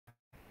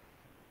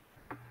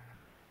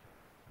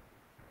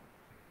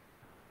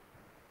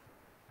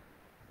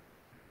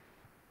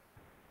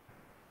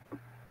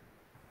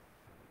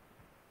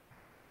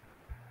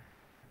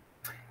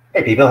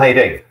Hey people, how you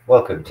doing?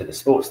 Welcome to the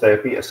Sports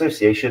Therapy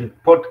Association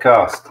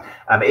podcast.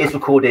 It is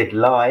recorded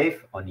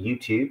live on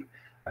YouTube,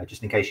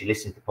 just in case you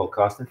listen to the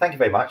podcast. And thank you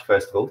very much,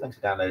 first of all. Thanks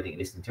for downloading and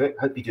listening to it.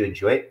 Hope you do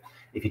enjoy it.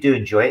 If you do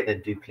enjoy it,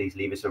 then do please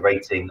leave us a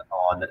rating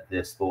on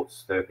the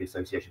Sports Therapy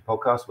Association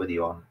podcast, whether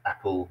you're on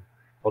Apple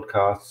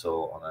Podcasts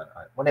or on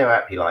whatever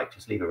app you like.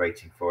 Just leave a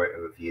rating for it,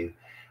 a review,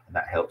 and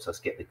that helps us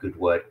get the good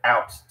word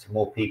out to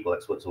more people.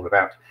 That's what it's all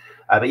about.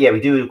 But yeah, we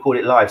do record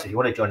it live. So if you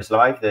want to join us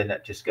live, then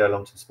just go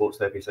along to the Sports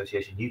Therapy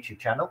Association YouTube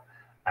channel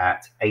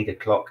at 8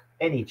 o'clock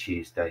any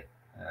Tuesday.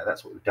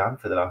 That's what we've done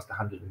for the last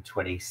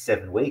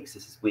 127 weeks.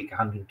 This is week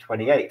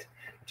 128,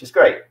 which is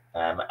great.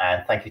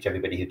 And thank you to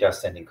everybody who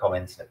does send in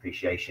comments and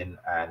appreciation.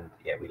 And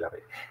yeah, we love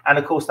it. And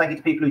of course, thank you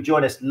to people who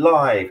join us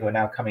live, who are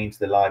now coming into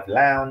the live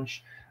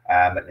lounge.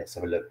 Let's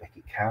have a look.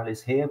 Becky Cowell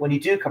is here. When you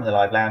do come to the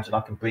live lounge, and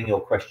I can bring your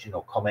question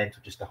or comment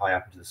or just to high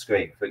up into the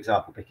screen. For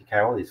example, Becky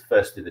Cowell is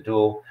first through the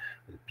door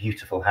with a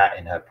beautiful hat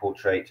in her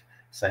portrait,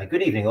 saying,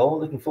 "Good evening, all.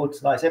 Looking forward to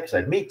tonight's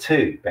episode." Me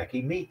too,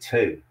 Becky. Me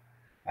too.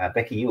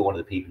 Becky, you were one of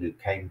the people who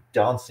came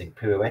dancing,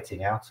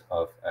 pirouetting out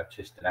of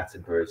Tristen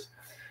Attenborough's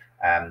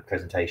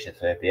presentation at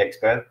Therapy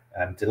Expo.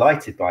 I'm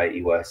delighted by it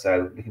you were.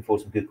 So looking forward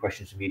to some good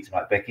questions from you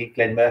tonight, Becky.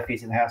 Glenn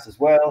Murphy's in the house as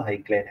well. Hey,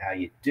 Glenn, how are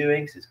you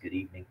doing? Says, "Good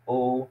evening,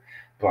 all."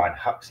 Brian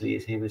Huxley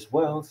is here as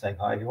well, saying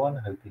hi everyone.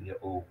 Hoping you're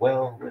all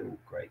well. We're all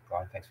great,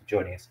 Brian. Thanks for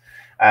joining us.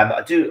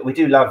 We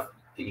do love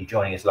you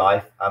joining us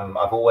live.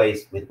 I've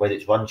always, whether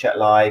it's Run Chat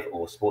Live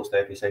or Sports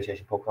Therapy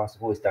Association podcast,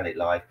 I've always done it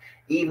live,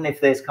 even if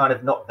there's kind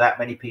of not that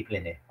many people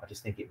in here. I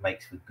just think it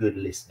makes for good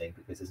listening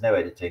because there's no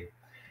editing.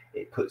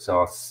 It puts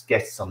our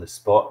guests on the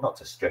spot, not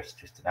to stress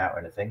Tristen out or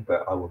anything,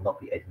 but I will not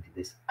be editing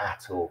this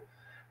at all.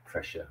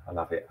 Pressure. I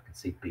love it. I can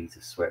see beads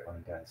of sweat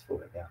running down his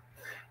forehead now.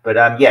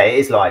 But yeah, it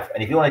is live.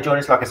 And if you want to join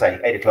us, like I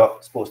say, 8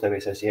 o'clock, Sports Therapy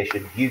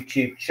Association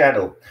YouTube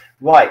channel.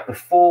 Right,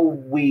 before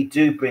we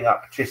do bring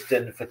up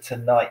Tristen for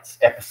tonight's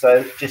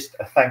episode, just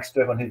a thanks to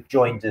everyone who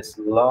joined us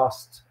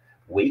last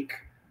week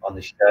on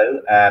the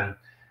show.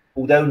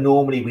 Although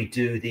normally we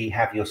do the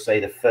Have Your Say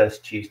the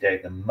first Tuesday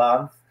of the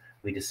month,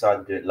 we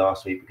decided to do it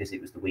last week because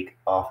it was the week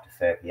after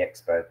Therapy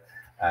Expo.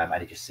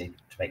 And it just seemed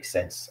to make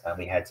sense.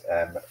 We had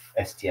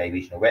STA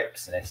regional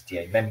reps and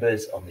STA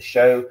members on the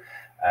show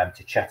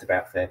to chat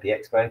about Therapy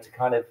Expo, to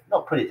kind of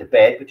not put it to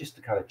bed, but just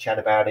to kind of chat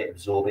about it,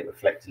 absorb it,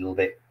 reflect a little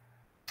bit.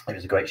 It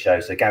was a great show.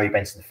 So Gary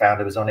Benson, the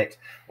founder, was on it.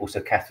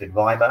 Also Catherine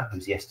Reimer,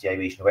 who's the STA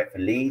regional rep for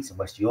Leeds and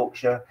West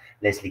Yorkshire.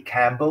 Leslie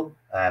Campbell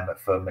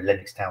from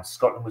Lennoxtown,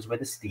 Scotland, was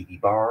with us. Stevie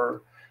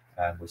Barr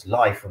was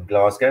live from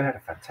Glasgow, had a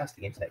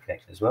fantastic internet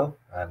connection as well.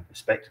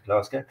 Respect to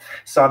Glasgow.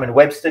 Simon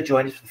Webster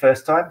joined us for the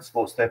first time,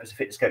 sports therapist and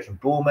fitness coach from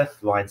Bournemouth.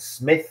 Ryan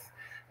Smith,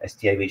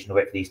 STA regional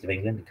rep for the East of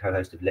England and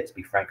co-host of Let's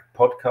Be Frank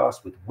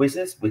podcast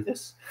with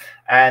us.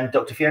 And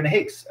Dr. Fiona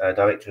Higgs,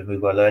 director of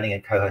Mobile Learning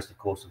and co-host, of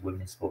course, of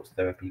Women in Sports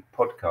Therapy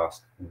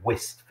podcast,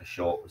 WIST for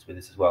short, was with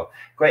us as well.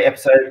 Great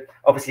episode.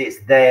 Obviously, it's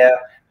there.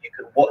 You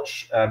can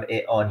watch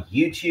it on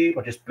YouTube.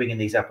 I'm just bringing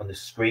these up on the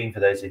screen for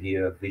those of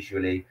you who are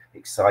visually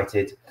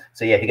excited.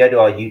 So yeah, if you go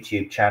to our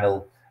YouTube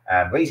channel,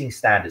 Raising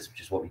Standards,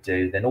 which is what we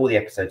do, then all the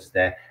episodes are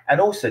there.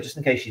 And also, just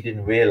in case you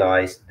didn't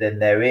realize, then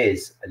there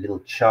is a little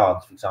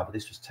chance. For example,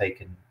 this was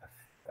taken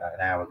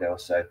an hour ago or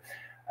so.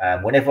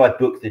 Whenever I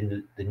book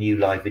the new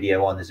live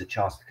video on, there's a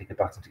chance to click a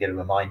button to get a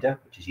reminder,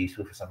 which is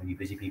useful for some of you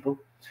busy people.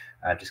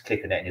 Just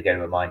click on it and you'll get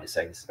a reminder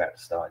saying this is about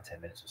to start in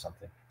 10 minutes or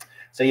something.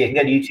 So yeah, you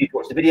can go to YouTube to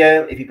watch the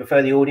video. If you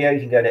prefer the audio, you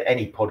can go to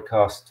any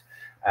podcast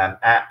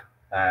app.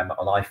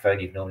 On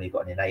iPhone, you've normally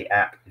got an innate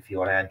app. If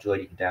you're on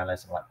Android, you can download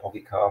something like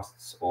Pocket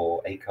Casts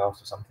or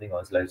Acast or something, or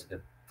there's loads of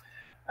them.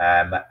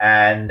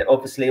 And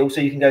obviously,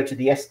 also you can go to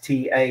the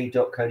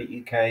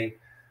sta.co.uk,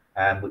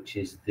 which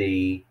is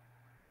the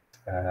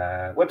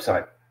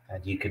website,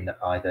 and you can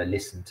either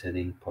listen to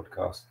the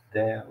podcast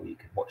there, or you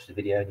can watch the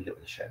video and you look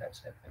at the show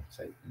notes and everything.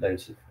 So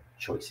loads of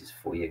choices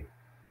for you.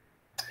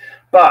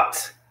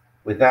 But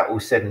with that all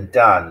said and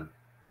done,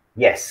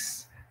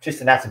 yes,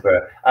 Tristen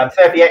Attenborough.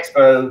 Therapy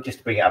Expo, just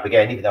to bring it up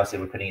again, even though I said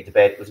we're putting it to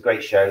bed, it was a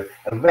great show.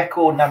 A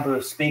record number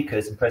of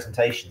speakers and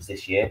presentations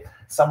this year.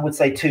 Some would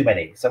say too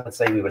many. Some would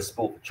say we were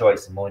sport for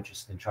choice and more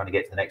interested in trying to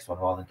get to the next one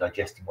rather than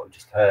digesting what we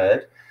just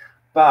heard.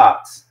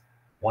 But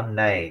one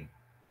name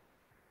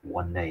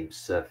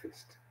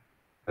surfaced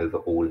over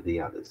all of the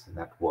others, and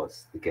that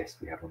was the guest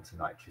we have on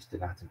tonight, Tristen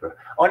Attenborough.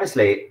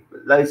 Honestly,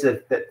 loads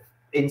of that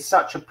in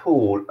such a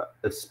pool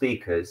of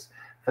speakers,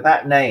 for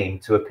that name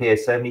to appear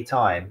so many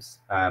times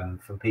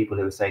from people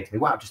who are saying to me,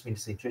 wow, I've just been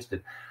to see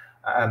Tristen.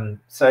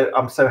 So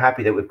I'm so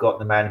happy that we've got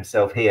the man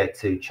himself here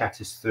to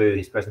chat us through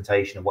his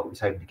presentation and what he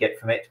was hoping to get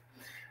from it.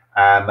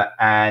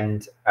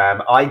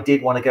 I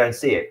did want to go and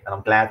see it, and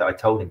I'm glad that I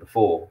told him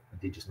before. I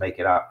did just make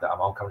it up that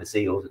I'm coming to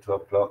see yours at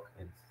 12 o'clock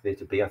in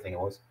Theatre B, I think it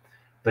was.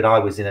 But I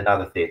was in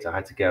another theatre. I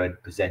had to go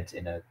and present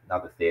in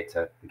another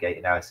theatre, the gait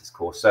analysis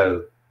course.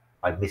 So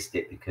I missed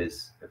it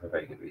because of a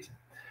very good reason.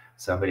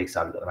 So I'm really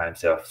excited about the man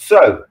himself.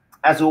 So,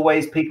 as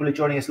always, people are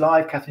joining us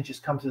live. Catherine's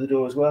just come through the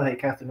door as well. Hey,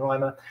 Catherine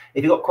Reimer.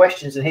 If you've got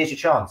questions, then here's your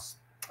chance,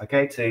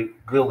 okay, to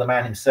grill the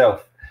man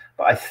himself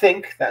But I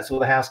think that's all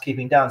the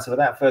housekeeping done. So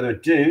without further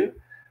ado,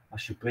 I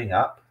should bring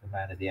up the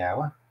man of the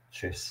hour,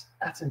 Tristen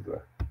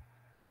Attenborough.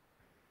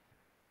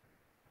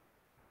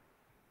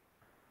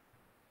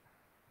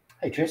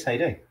 Hey Tris, how you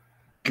doing?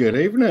 Good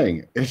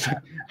evening. It's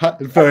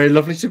very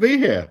lovely to be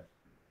here.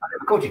 I've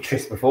never called you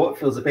Tris before. It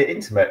feels a bit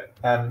intimate.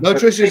 No,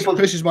 Tris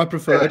is my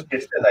preferred.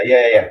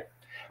 Yeah.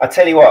 I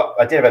tell you what,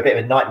 I did have a bit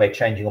of a nightmare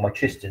changing all my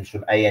Tristans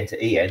from AN to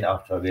EN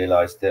after I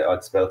realised that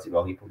I'd spelt it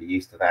wrong. You're probably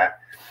used to that.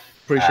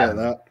 Appreciate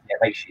that. Yeah,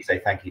 make sure you say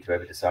thank you to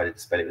whoever decided to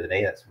spell it with an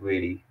E. That's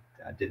really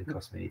didn't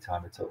cost me any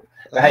time at all.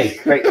 But hey,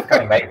 great for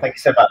coming, mate. Thank you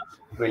so much.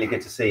 Really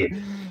good to see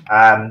you.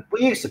 Were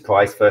you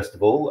surprised, first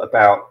of all,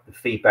 about the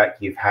feedback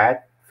you've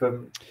had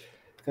from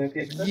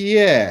Therapy Expo?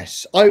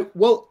 Yes. I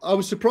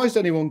was surprised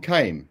anyone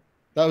came.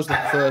 That was the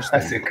first thing.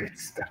 That's a good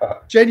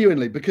start.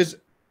 Genuinely, because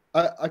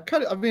I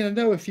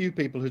know a few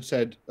people had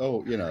said,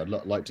 oh, I'd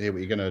like to hear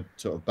what you're going to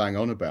sort of bang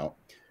on about.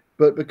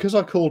 But because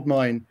I called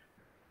mine,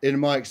 in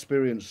my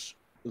experience,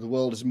 the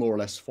world is more or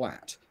less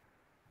flat.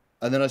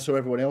 And then I saw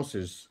everyone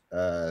else's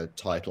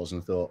titles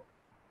and thought,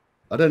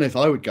 I don't know if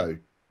I would go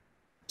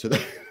to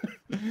that.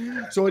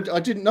 So I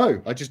didn't know.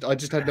 I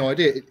just had no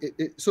idea.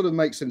 It sort of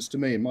makes sense to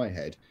me in my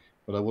head,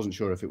 but I wasn't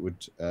sure if it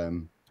would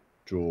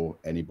draw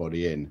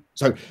anybody in.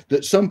 So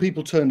that some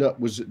people turned up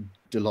was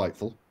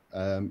delightful,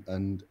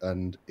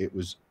 and it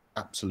was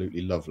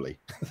absolutely lovely.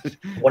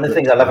 One of the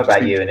things I love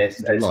about you, and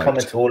it's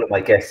common to all of my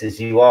guests, is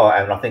you are,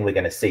 and I think we're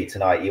going to see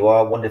tonight, you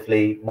are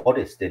wonderfly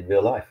modest in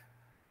real life.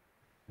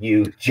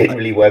 You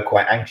generally were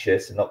quite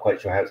anxious and not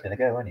quite sure how it's going to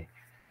go, aren't you?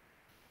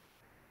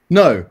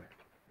 No,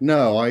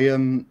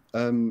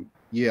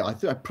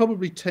 I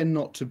probably tend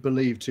not to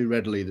believe too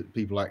readily that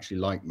people actually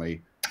like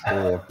me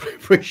or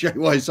appreciate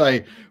what I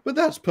say, but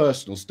that's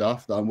personal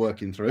stuff that I'm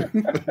working through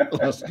for the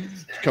last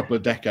couple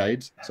of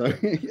decades. So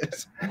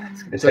yes,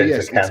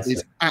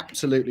 it's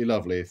absolutely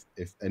lovely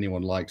if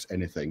anyone likes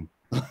anything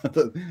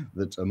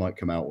that I might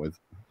come out with.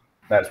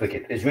 That's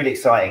wicked. It's really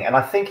exciting, and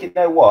I think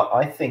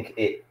I think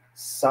it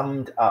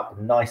summed up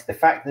nice. The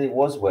fact that it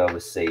was well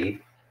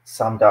received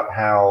summed up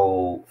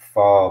how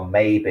far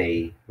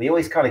maybe we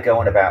always kind of go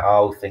on about,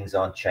 oh, things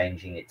aren't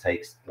changing. It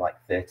takes like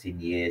 13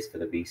 years for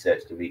the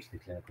research to reach the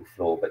clinical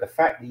floor. But the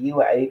fact that you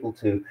were able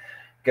to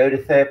go to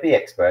Therapy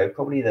Expo,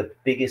 probably the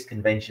biggest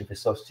convention for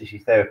soft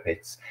tissue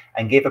therapists,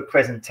 and give a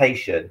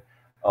presentation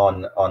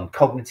on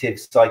cognitive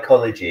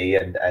psychology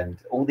and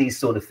all these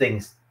sort of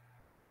things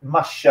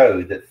must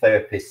show that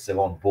therapists are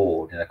on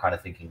board and are kind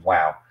of thinking,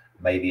 wow,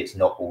 maybe it's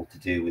not all to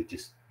do with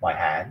just my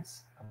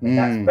hands. I mean,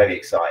 that's very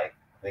exciting.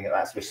 I think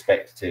that's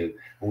respect to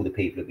all the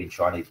people who've been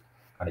trying to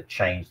kind of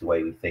change the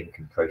way we think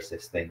and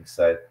process things.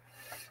 So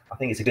I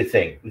think it's a good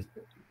thing.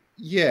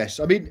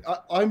 Yes. I mean,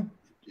 I'm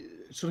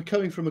sort of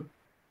coming from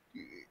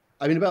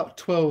about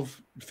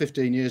 12,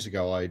 15 years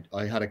ago,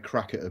 I had a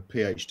crack at a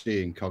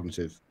PhD in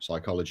cognitive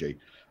psychology.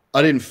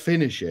 I didn't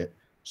finish it,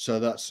 so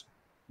that's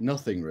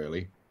nothing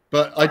really.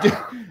 But I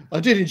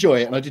did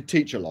enjoy it, and I did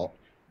teach a lot.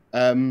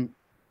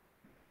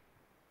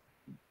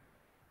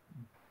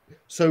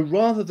 So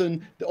rather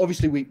than,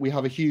 obviously we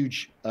have a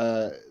huge,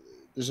 there's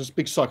this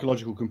big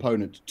psychological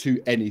component to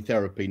any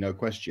therapy, no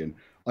question.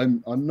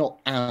 I'm not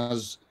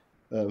as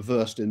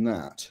versed in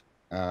that.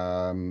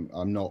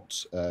 I'm not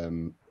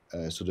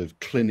sort of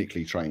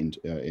clinically trained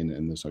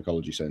in the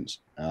psychology sense,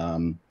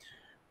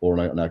 or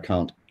I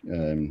can't,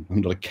 I'm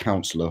not a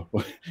counsellor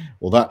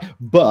or that,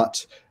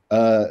 but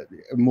I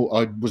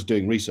was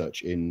doing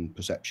research in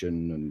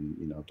perception,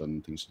 and I've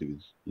done things to do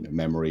with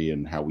memory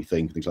and how we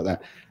think, things like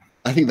that.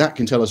 I think that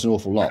can tell us an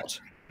awful lot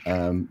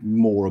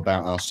more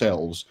about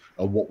ourselves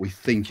and what we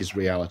think is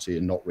reality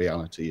and not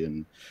reality,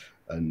 and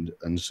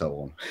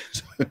so on.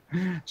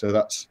 So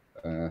that's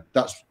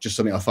just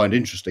something I find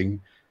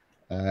interesting,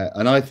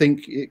 and I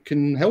think it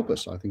can help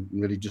us. I think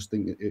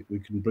we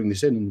can bring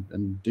this in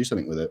and do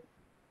something with it.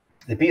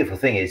 The beautiful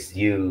thing is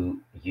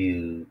you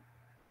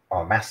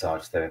are a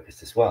massage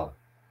therapist as well,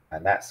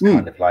 and that's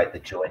kind of like the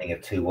joining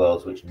of two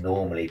worlds which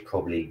normally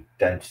probably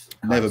don't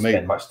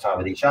spend much time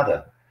with each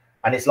other.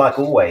 And it's like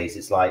always,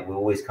 we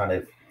always kind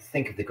of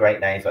think of the great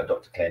names like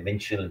Dr. Claire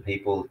Minshall and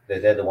people.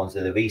 They're the ones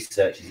that are the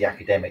researchers, the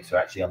academics who are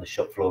actually on the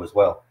shop floor as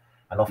well.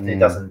 And often it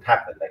doesn't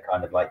happen. They're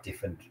kind of like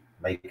different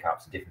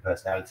makeups and different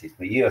personalities.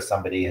 But you are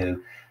somebody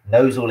who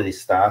knows all of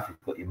this stuff.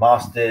 You've got your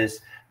masters.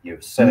 You're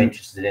so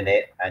interested in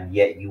it, and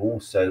yet you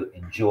also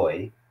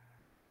enjoy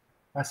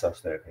massage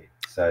therapy.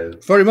 So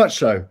very much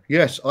so.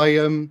 Yes,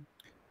 I'm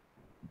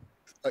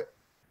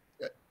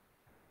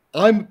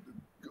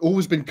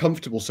always been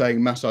comfortable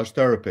saying massage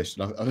therapist,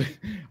 and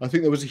I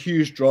think there was a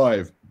huge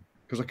drive,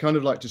 because I kind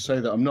of like to say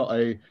that I'm not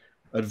a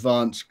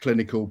advanced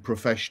clinical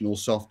professional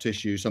soft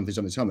tissue something.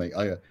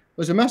 I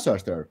was a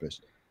massage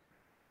therapist.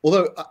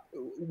 Although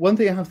one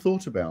thing I have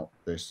thought about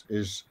this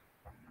is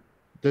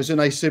there's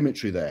an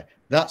asymmetry there.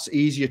 That's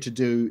easier to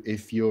do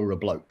if you're a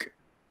bloke,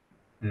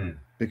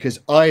 because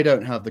I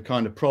don't have the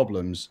kind of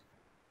problems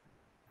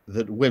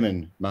that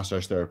women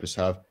massage therapists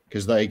have,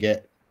 because they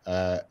get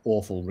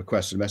awful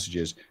requests and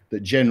messages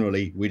that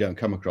generally we don't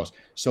come across.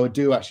 So I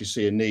do actually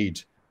see a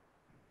need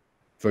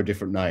for a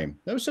different name.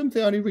 That was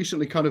something I only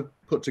recently kind of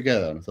put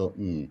together, and I thought,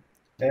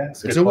 yeah,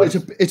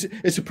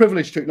 it's a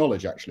privilege to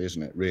acknowledge, actually,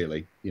 isn't it?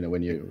 Really, you know,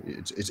 when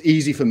it's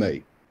easy for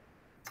me.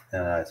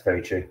 It's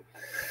very true.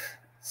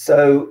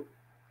 So,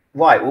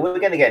 right, well, we're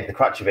going to get into the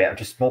crutch of it.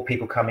 Just more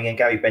people coming in.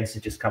 Gary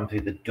Benson just come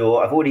through the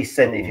door. I've already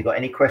said that if you've got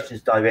any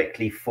questions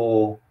directly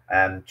for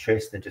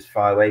Tristen, just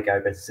fire away.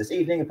 Gary Benson says,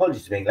 "Evening,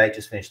 apologies for being late.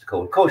 Just finished the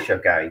call." Of course, you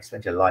have, Gary. You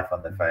spent your life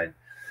on the phone,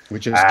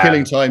 which is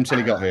killing time till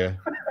he got here.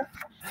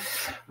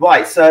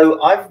 Right, so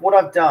what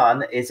I've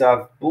done is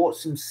I've brought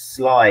some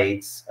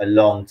slides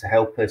along to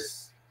help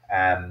us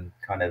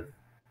kind of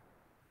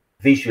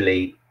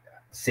visually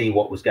see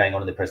what was going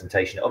on in the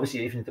presentation.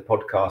 Obviously, if you're into the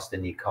podcast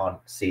and you can't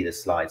see the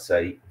slides,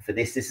 so for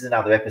this is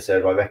another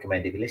episode I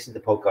recommend. If you listen to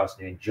the podcast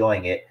and you're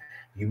enjoying it,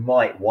 you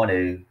might want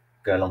to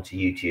go along to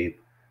YouTube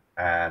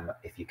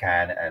if you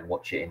can, and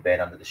watch it in bed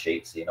under the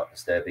sheets so you're not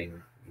disturbing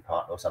your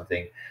partner or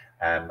something,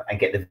 and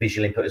get the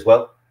visual input as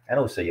well. And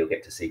also you'll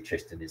get to see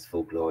Tristen in his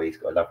full glory. He's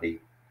got a lovely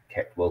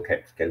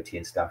well-kept goatee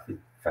and stuff.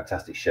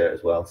 Fantastic shirt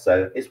as well.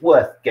 So it's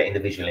worth getting the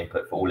visual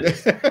input for all of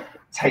this.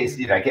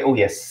 You know, get all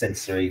your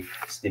sensory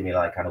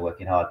stimuli kind of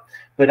working hard.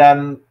 But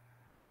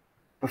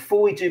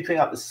before we do bring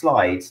up the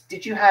slides,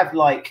 did you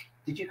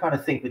kind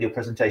of think with your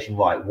presentation,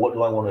 right, what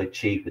do I want to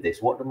achieve with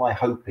this? What am I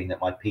hoping that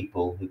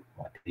people who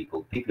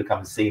come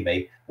and see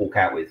me walk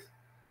out with?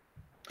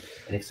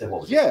 And if so,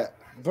 what was it?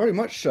 Very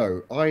much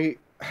so. I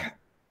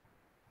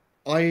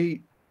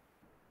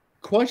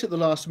quite at the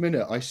last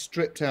minute, I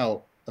stripped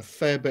out a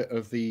fair bit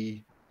of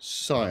the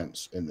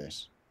science in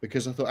this,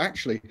 because I thought,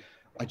 actually,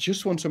 I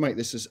just want to make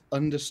this as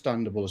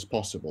understandable as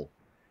possible,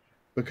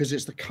 because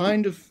it's the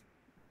kind of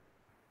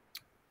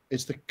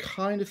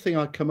thing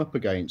I come up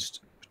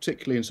against,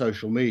 particularly in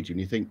social media. And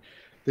you think,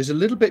 there's a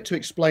little bit to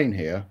explain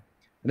here.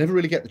 I never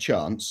really get the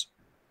chance.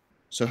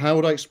 So how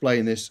would I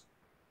explain this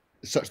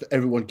such that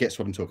everyone gets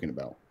what I'm talking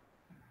about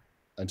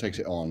and takes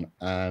it on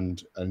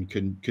and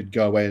could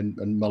go away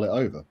and mull it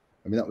over?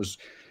 I mean, that was,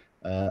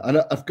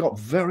 and I've got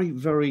very,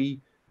 very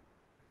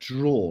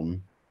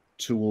drawn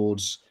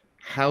towards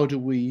how do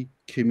we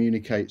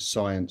communicate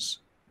science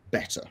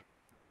better.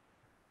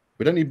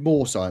 We don't need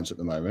more science at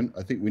the moment.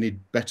 I think we need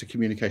better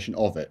communication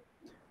of it,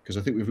 because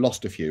I think we've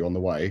lost a few on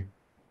the way.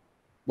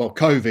 Well,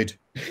 COVID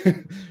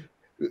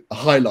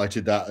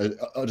highlighted that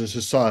at a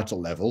societal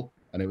level,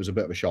 and it was a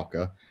bit of a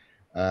shocker.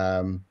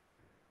 And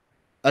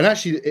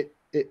actually,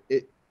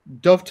 it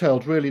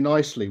dovetailed really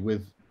nicely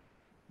with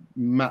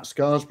Matt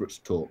Scarsborough's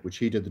talk, which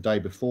he did the day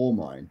before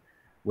mine,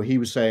 where he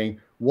was saying,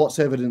 what's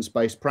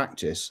evidence-based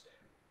practice?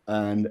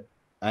 And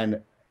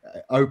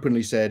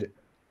openly said,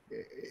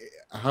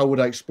 how would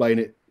I explain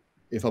it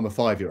if I'm a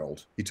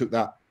 5-year-old? He took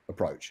that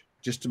approach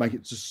just to make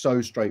it just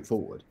so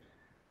straightforward.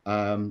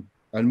 And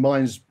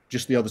mine's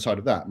just the other side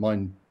of that.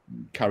 Mine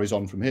carries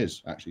on from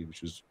his, actually,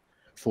 which was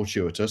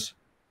fortuitous.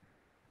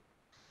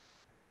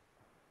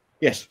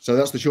 Yes, so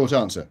that's the short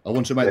answer. I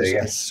want to make this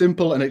as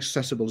simple and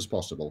accessible as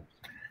possible.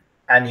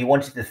 And you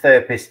wanted the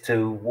therapist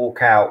to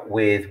walk out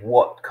with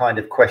what kind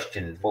of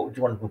questions? What would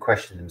you want them to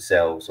question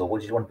themselves? Or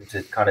what did you want them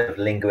to kind of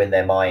linger in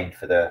their mind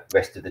for the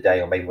rest of the day,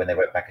 or maybe when they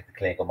went back at the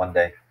clinic on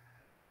Monday?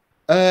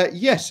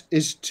 Yes,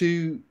 is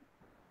to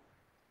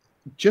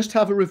just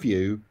have a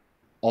review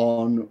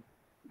on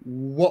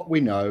what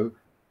we know,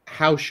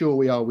 how sure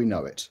we are we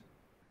know it,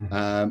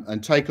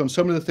 and take on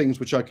some of the things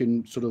which I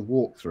can sort of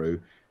walk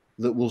through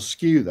that will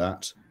skew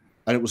that,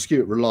 and it will skew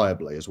it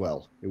reliably as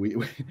well.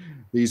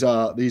 These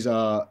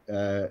are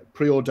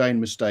preordained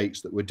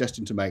mistakes that we're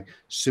destined to make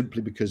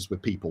simply because we're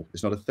people.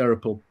 It's not a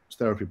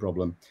therapy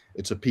problem.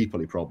 It's a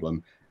people-y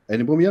problem.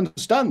 And when we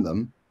understand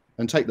them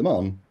and take them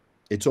on,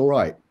 it's all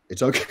right.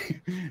 It's okay.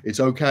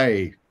 It's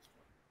okay.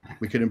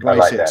 We can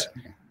embrace it.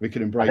 We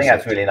can embrace it. I think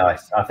that's really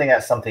nice. I think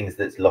that's something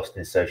that's lost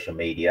in social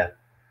media.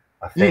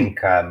 I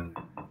think, and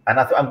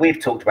we've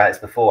talked about this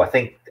before. I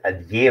think a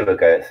year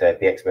ago at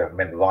Therapy Expo, if I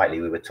remember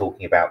rightly, we were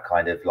talking about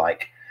kind of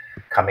like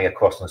coming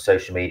across on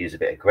social media as a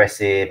bit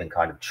aggressive and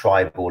kind of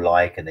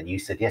tribal-like. And then you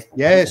said, yes,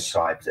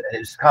 tribes. And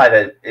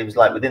it was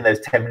like within those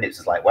 10 minutes,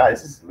 it's like, wow,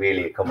 this is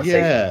really a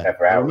conversation we have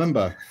for hours. I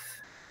remember.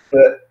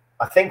 But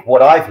I think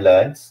what I've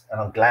learned, and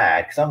I'm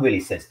glad, because I'm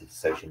really sensitive to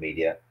social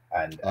media,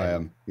 and I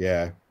am,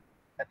 yeah.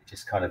 And it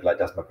just kind of like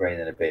does my brain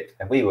in a bit.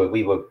 And we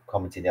were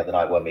commenting the other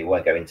night, when we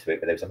won't go into it,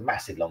 but there was a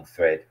massive long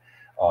thread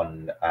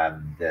on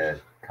the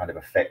kind of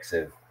effects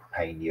of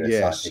pain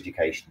neuroscience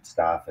education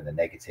stuff and the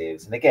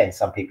negatives. And again,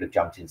 some people have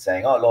jumped in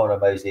saying, oh, Laura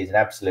Mosley is an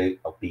absolute,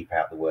 I'll beep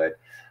out the word,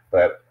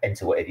 but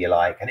enter whatever you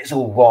like, and it's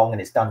all wrong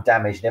and it's done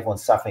damage and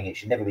everyone's suffering. It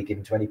should never be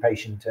given to any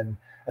patient. And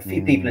a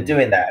few people are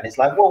doing that, and it's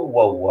like,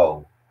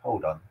 whoa,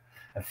 hold on.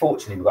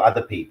 Unfortunately, we've got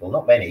other people,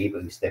 not many,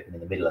 but who's stepping in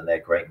the middle, and they're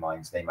great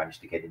minds. They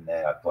managed to get in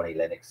there, like Bonnie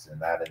Lennox and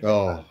that.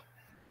 And,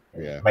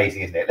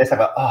 amazing, isn't it? Let's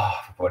have a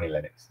for Bonnie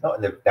Lennox,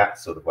 not in that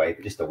sort of way,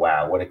 but just a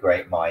wow, what a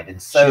great mind,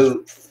 and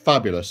so she's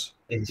fabulous,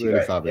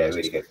 really fabulous,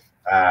 yeah, really good.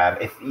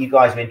 If you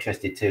guys are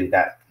interested to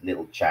that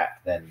little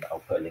chat, then I'll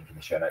put a link in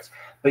the show notes.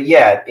 But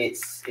yeah,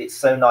 it's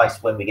so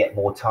nice when we get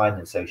more time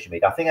than social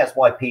media. I think that's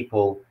why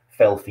people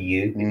fell for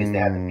you because they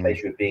had the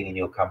pleasure of being in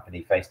your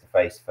company face to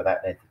face for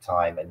that length of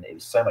time, and it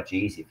was so much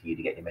easier for you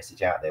to get your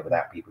message out there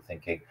without people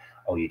thinking,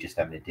 oh, you're just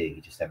having a dig,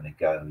 you're just having a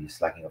go, you're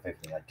slagging off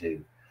everything I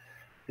do.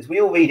 Because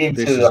we all read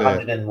into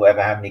 100 and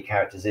whatever how many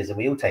characters is, and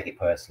we all take it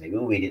personally. We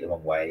all read it the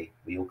wrong way.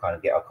 We all kind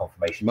of get our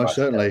confirmation. Most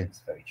certainly. It's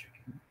very tricky.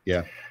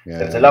 Yeah.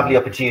 So it's a lovely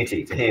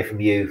opportunity to hear from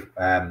you,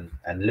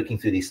 and looking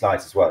through these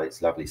slides as well.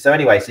 It's lovely. So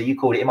anyway, so you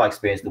called it, in my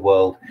experience, the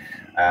world.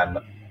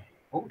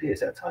 Oh dear,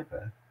 is that a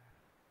typo?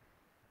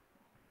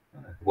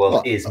 The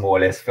world is more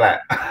or less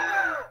flat.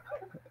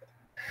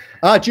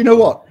 Do you know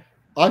what?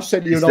 I've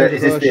sent you an old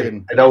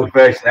version. An old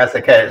version. That's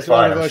okay. That's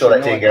fine. I'm sure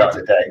that didn't get up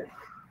to date.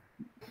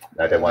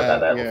 No, don't worry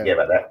about that. We'll forget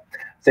about that.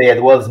 So yeah,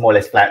 the world is more or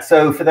less flat.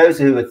 So for those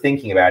who are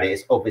thinking about it,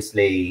 it's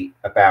obviously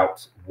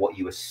about what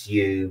you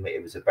assume.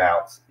 It was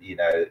about, you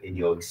know, in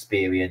your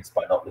experience,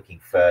 by not looking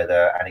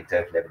further,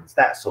 anecdotal evidence,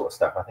 that sort of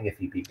stuff. I think a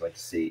few people went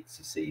to see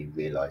you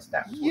realise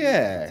that.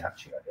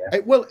 Touching on, yeah.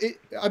 Well,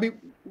 I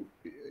mean,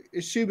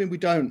 assuming we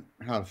don't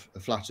have a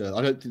flat Earth,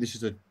 I don't think this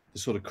is the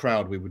sort of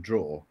crowd we would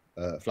draw,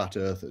 flat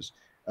Earthers.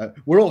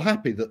 We're all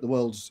happy that the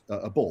world's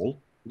a ball.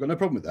 We've got no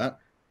problem with that.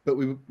 But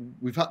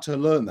we've had to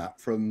learn that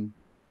from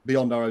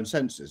beyond our own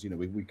senses. You know,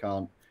 we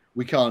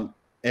can't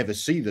ever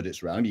see that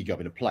it's round. You go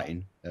in a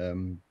plane,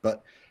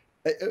 but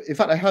in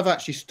fact, I have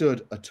actually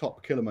stood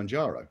atop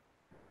Kilimanjaro,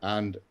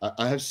 and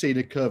I have seen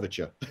a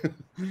curvature,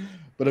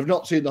 but I've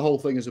not seen the whole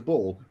thing as a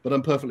ball. But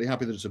I'm perfectly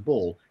happy that it's a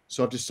ball.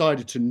 So I've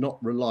decided to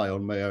not rely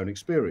on my own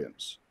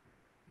experience.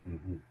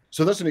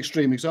 So that's an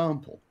extreme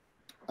example,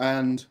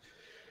 and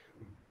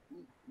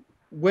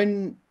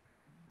when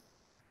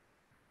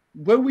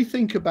we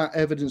think about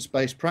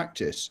evidence-based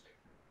practice,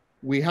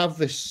 we have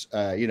this,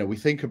 you know, we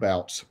think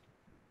about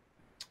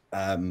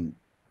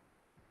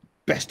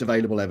best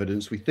available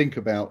evidence, we think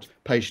about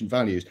patient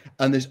values,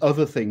 and this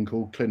other thing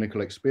called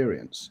clinical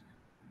experience,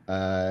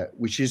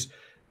 which is,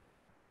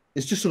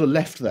 it's just sort of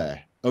left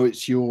there. Oh,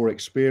 it's your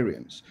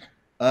experience.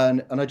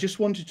 And I just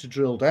wanted to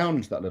drill down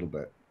into that a little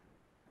bit.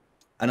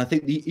 And I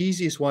think the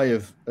easiest way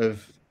of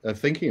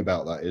thinking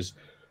about that is,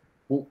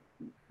 well,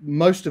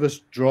 most of us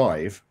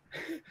drive.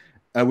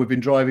 And we've been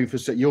driving for,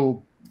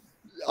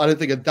 I don't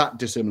think at that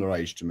dissimilar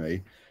age to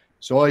me.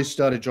 So I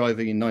started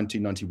driving in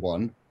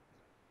 1991.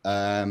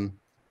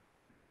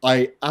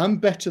 I am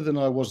better than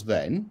I was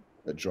then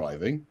at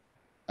driving.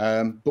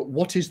 But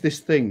what is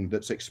this thing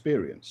that's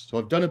experienced? So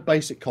I've done a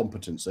basic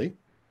competency,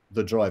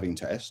 the driving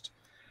test.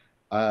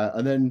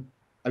 And then,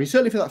 I mean,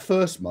 certainly for that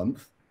first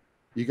month,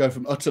 you go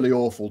from utterly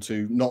awful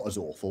to not as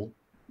awful,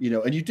 you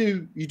know, and you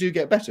do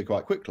get better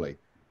quite quickly.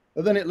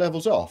 And then it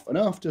levels off. And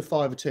after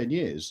 5 or 10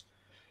 years,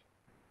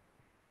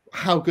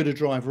 how good a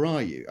driver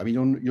are you? I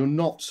mean, you're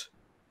not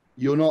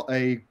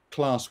a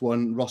class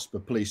 1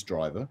 ROSPA police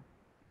driver.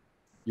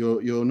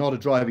 You're not a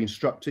driving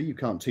instructor. You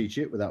can't teach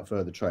it without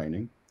further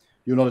training.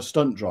 You're not a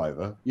stunt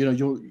driver. You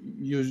know,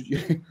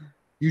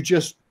 you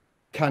just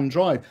can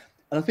drive.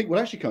 And I think what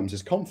actually comes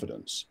is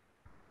confidence.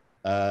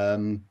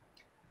 And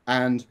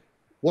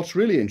what's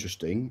really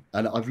interesting,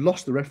 and I've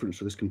lost the reference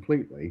for this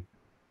completely,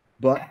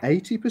 but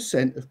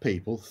 80% of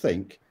people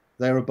think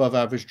they're above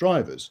average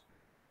drivers.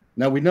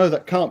 Now, we know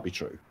that can't be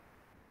true.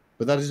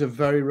 But that is a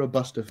very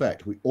robust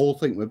effect. We all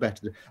think we're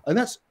better. And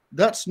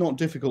that's not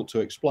difficult to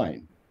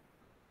explain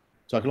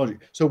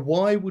psychologically. So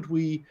why would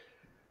we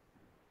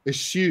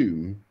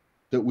assume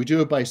that we do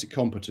a basic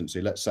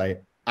competency, let's say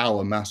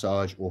hour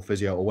massage or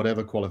physio or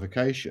whatever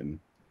qualification?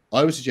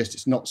 I would suggest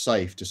it's not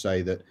safe to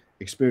say that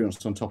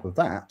experience on top of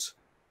that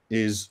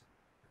is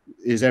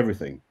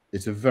everything.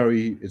 It's a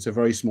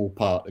very small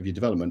part of your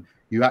development.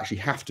 You actually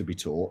have to be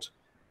taught.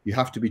 You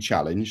have to be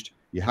challenged.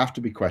 You have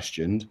to be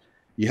questioned.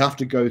 You have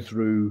to go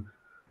through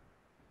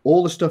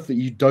all the stuff that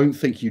you don't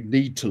think you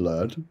need to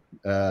learn.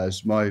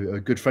 As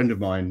a good friend of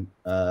mine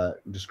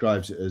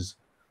describes it as,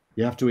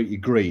 you have to eat your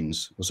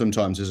greens. Or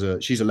sometimes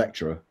she's a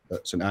lecturer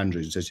at St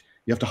Andrews and says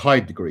you have to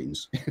hide the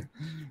greens.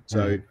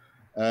 So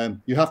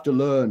you have to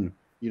learn,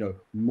 you know,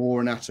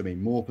 more anatomy,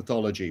 more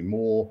pathology,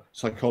 more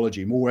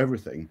psychology, more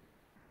everything.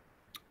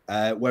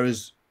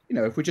 Whereas, you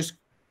know, if we're just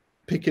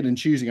picking and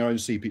choosing our own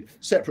CPD,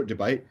 separate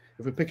debate.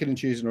 If we're picking and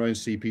choosing our own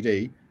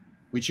CPD,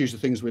 we choose the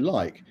things we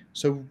like,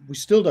 so we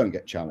still don't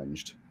get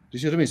challenged. Do you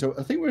see what I mean? So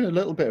I think we're in a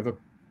little bit of a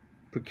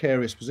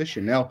precarious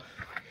position now.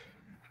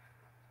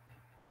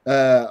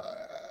 So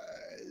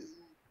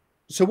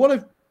what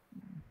I've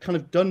kind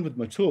of done with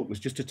my talk was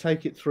just to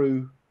take it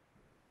through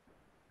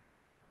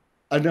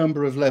a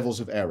number of levels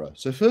of error.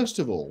 So first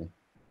of all,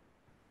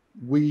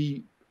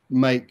 we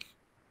make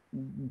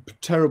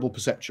terrible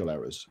perceptual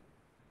errors,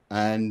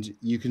 and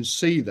you can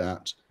see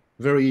that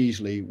very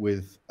easily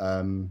with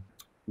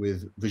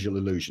visual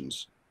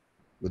illusions,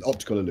 with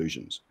optical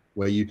illusions,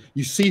 where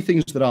you see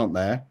things that aren't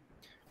there.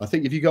 I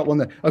think if you got one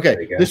there,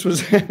 okay, this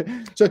was,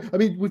 so, I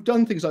mean, we've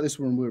done things like this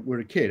when we're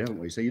a kid, haven't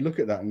we? So you look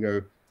at that and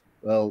go,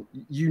 well,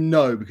 you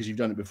know, because you've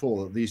done it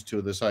before, that these two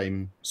are the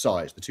same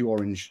size. The two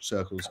orange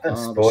circles are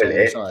the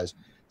same size.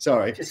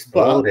 Sorry. Just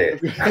spoiled it.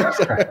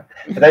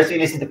 For those of you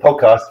listening to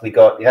podcasts,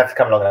 you have to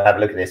come along and have a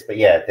look at this. But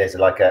yeah, there's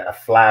like a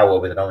flower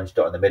with an orange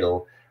dot in the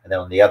middle. And then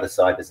on the other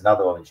side, there's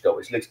another orange dot,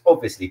 which looks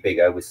obviously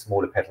bigger with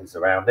smaller petals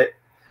around it.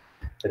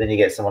 But then you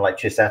get someone like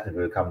Tristen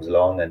Attenborough who comes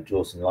along and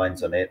draws some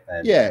lines on it.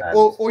 And,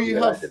 or you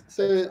have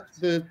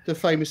the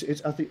famous,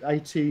 it's I think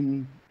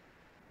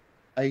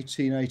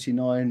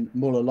 1889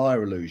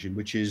 Muller-Lyer illusion,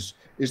 which is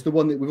the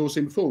one that we've all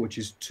seen before, which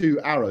is two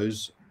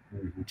arrows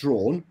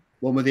drawn,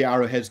 one with the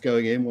arrowheads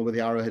going in, one with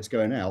the arrowheads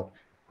going out,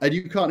 and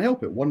you can't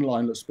help it. One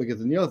line looks bigger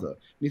than the other. And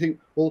you think,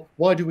 well,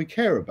 why do we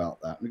care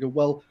about that? And you go,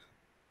 well,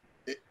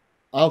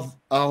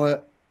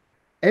 our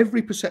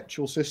every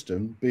perceptual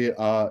system, be it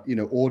our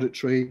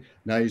auditory,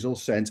 nasal,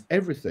 sense,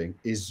 everything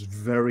is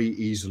very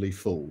easily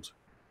fooled.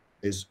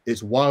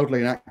 It's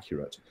wildly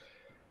inaccurate.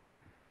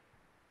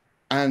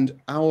 And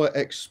our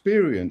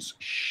experience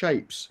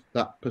shapes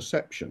that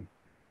perception.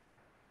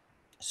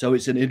 So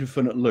it's an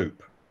infinite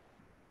loop.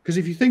 Because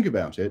if you think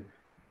about it,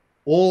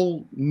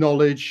 all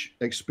knowledge,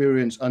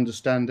 experience,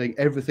 understanding,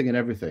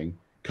 everything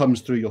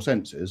comes through your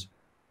senses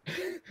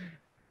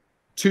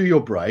to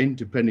your brain,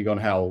 depending on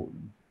how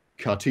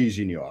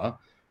Cartesian you are,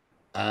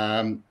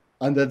 and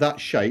that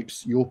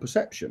shapes your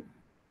perception.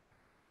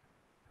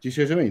 Do you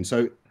see what I mean?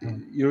 So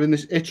you're in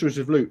this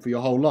iterative loop for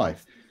your whole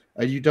life,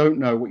 and you don't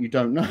know what you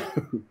don't know.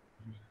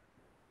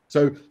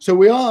 So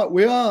we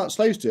are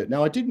slaves to it.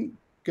 Now, I didn't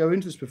go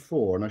into this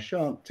before, and I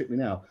shan't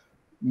particularly now.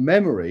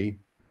 Memory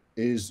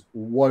is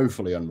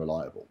woefully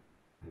unreliable.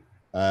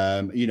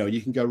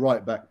 You can go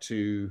right back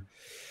to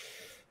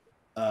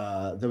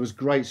there was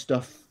great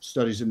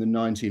studies in the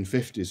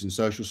 1950s in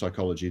social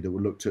psychology that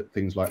were looked at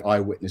things like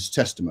eyewitness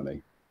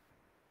testimony,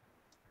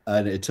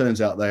 and it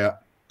turns out they are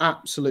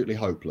absolutely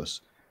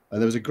hopeless.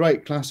 And there was a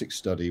great classic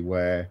study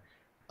where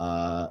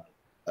a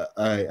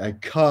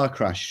car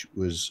crash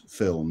was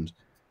filmed,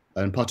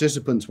 and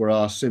participants were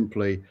asked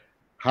simply,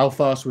 how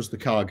fast was the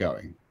car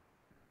going?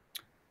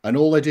 And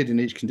all they did in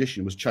each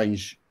condition was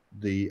change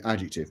the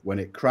adjective when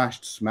it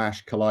crashed,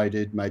 smashed,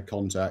 collided, made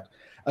contact.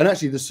 And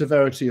actually the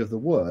severity of the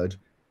word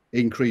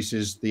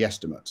increases the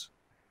estimate.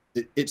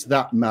 It's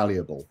that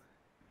malleable.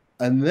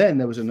 And then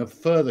there was a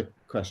further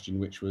question,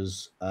 which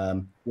was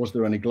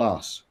there any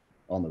glass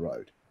on the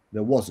road?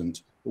 There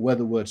wasn't. But where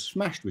the word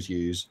smashed was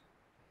used,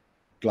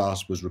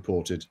 glass was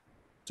reported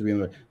to be on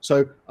the road.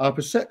 So our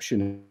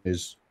perception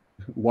is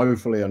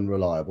woefully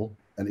unreliable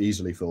and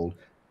easily fooled,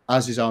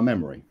 as is our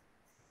memory.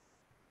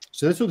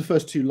 So those are the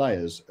first two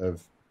layers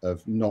of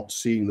not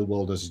seeing the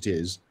world as it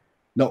is,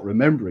 not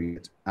remembering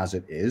it as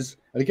it is.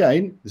 And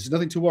again, this is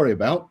nothing to worry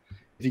about.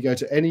 If you go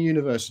to any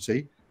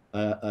university,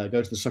 go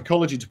to the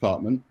psychology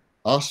department,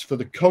 ask for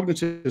the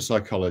cognitive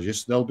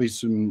psychologist, there'll be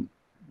some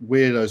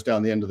weirdos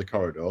down the end of the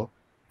corridor,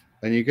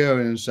 and you go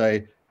in and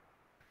say,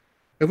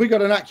 have we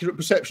got an accurate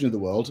perception of the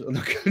world?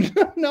 And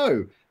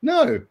no,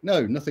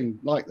 nothing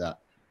like that.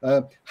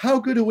 How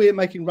good are we at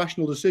making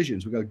rational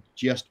decisions? We go,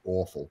 just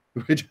awful.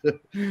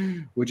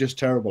 We're just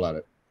terrible at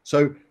it.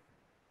 So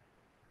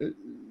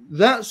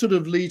that sort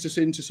of leads us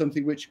into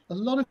something which a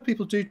lot of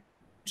people do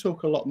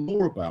talk a lot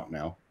more about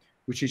now,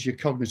 which is your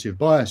cognitive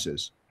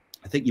biases.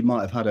 I think you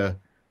might have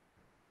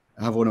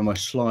have one of my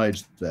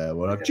slides there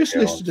where I've just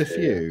listed a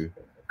few.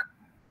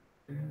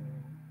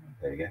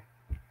 There you go.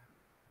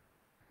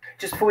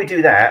 Just before we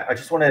do that, I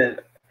just want to,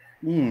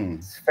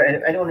 for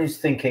anyone who's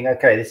thinking,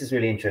 okay, this is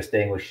really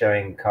interesting. We're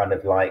showing kind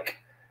of like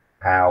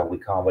how we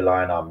can't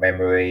rely on our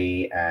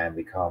memory and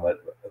we can't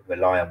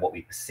rely on what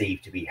we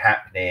perceive to be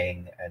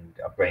happening, and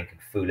our brain can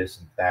fool us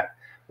and that.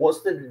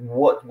 What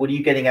are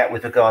you getting at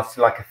with regards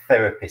to like a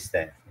therapist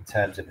then, in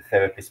terms of a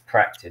therapist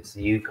practice?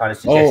 Are you kind of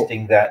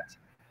suggesting that?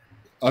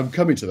 I'm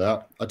coming to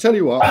that. I tell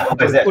you what, I've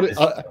got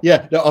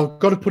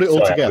to put it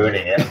all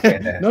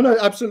together. No,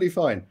 absolutely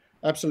fine.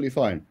 Absolutely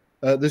fine.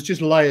 There's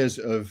just layers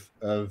of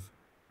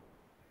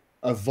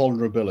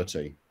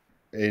vulnerability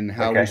in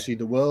how we see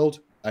the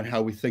world and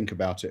how we think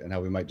about it and how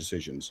we make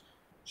decisions.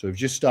 So we've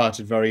just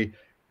started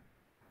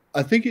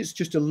I think it's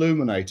just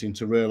illuminating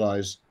to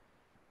realize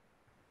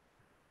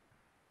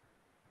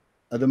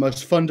at the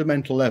most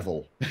fundamental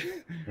level,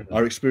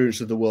 our experience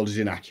of the world is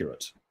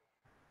inaccurate.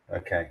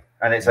 Okay.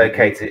 And it's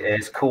okay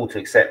it's cool to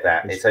accept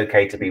that. It's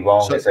okay to be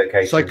wrong. It's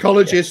okay.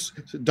 Psychologists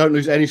don't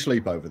lose any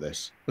sleep over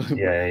this.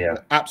 Yeah.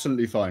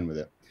 Absolutely fine with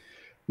it.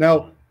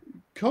 Now,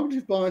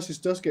 cognitive biases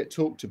does get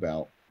talked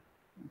about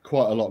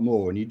quite a lot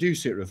more, and you do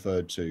see it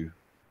referred to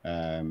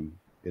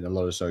in a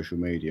lot of social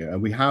media.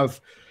 And we have,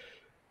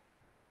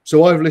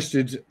 so I've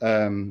listed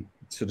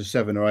sort of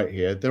 7 or 8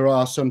 here. There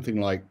are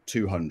something like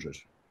 200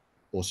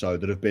 or so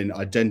that have been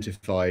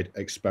identified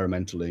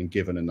experimentally and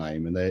given a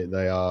name. And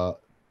they are,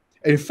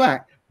 in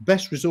fact,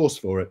 best resource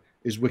for it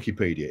is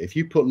Wikipedia. If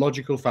you put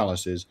logical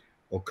fallacies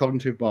or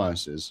cognitive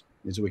biases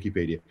into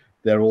Wikipedia,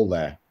 they're all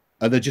there.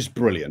 And they're just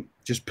brilliant.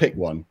 Just pick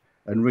one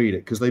and read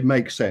it because they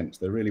make sense.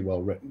 They're really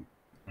well written.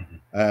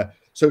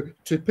 So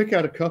to pick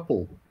out a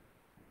couple,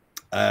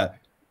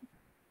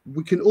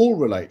 we can all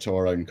relate to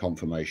our own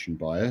confirmation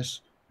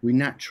bias. We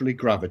naturally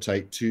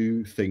gravitate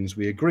to things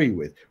we agree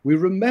with. We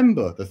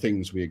remember the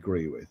things we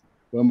agree with.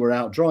 When we're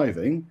out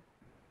driving,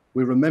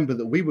 we remember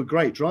that we were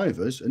great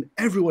drivers and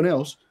everyone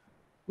else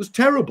was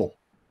terrible.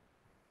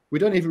 we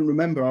don't even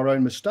remember our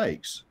own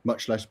mistakes,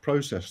 much less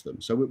process them.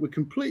 So we're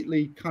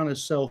completely kind of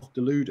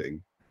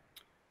self-deluding.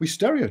 We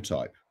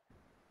stereotype,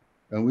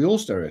 and we all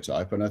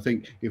stereotype. And I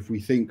think if we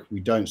think we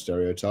don't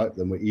stereotype,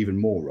 then we're even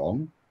more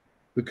wrong,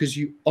 because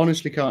you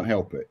honestly can't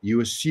help it.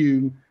 You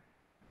assume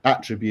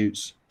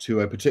attributes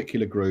to a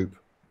particular group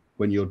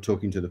when you're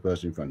talking to the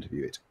person in front of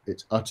you.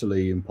 It's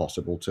utterly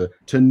impossible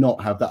to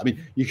not have that. I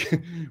mean, you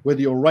can,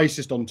 whether you're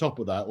racist on top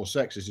of that or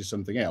sexist is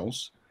something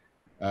else.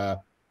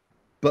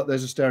 But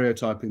there's a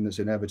stereotyping that's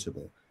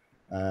inevitable.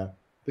 The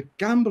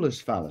gambler's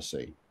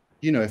fallacy.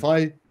 You know, if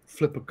I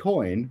flip a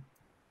coin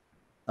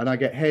and I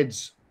get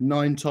heads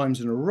 9 times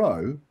in a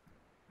row,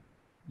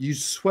 you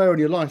swear on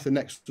your life the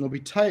next one will be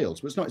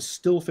tails. But it's not. It's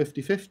still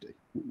 50-50.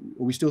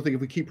 Or we still think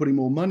if we keep putting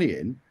more money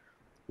in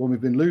when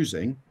we've been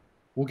losing,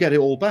 we'll get it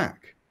all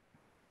back.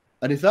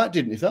 And if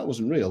that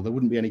wasn't real, there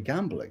wouldn't be any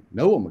gambling.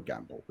 No one would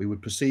gamble. We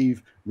would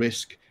perceive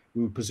risk.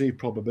 We would perceive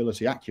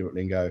probability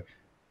accurately and go,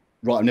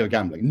 right, I'm never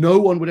gambling. No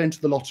one would enter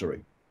the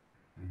lottery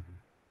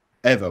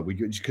ever,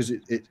 because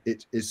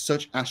it is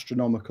such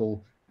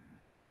astronomical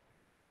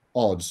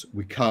odds.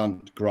 We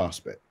can't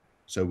grasp it,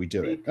 so we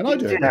do it. And I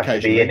do it occasionally. You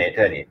have to be in it,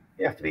 don't you?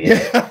 You have to be in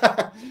it.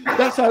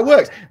 That's how it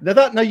works.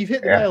 Now you've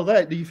hit the nail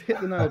there. You've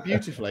hit the nail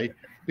beautifully,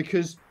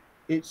 because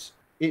it's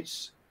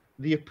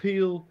the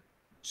appeal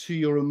to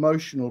your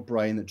emotional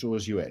brain that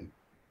draws you in.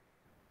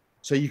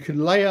 So you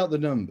can lay out the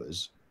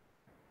numbers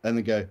and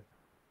then go,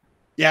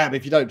 yeah, but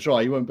if you don't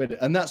try, you won't bet it.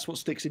 And that's what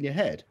sticks in your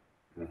head.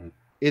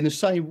 In the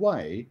same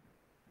way,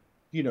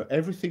 you know,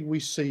 everything we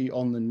see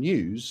on the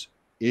news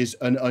is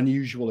an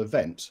unusual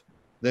event.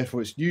 Therefore,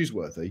 it's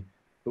newsworthy.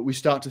 But we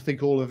start to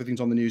think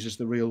everything's on the news is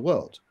the real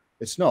world.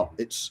 It's not.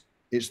 It's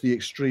the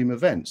extreme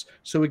events.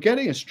 So we're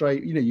getting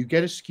you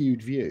get a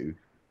skewed view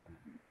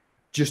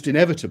just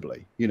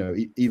inevitably. You know,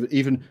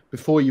 even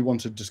before you want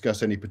to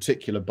discuss any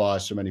particular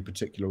bias from any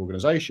particular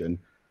organization,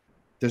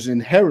 there's an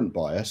inherent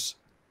bias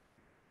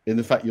in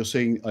the fact you're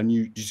seeing a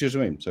new. Do you see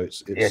what I mean? So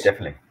it's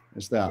definitely.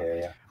 It's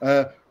that.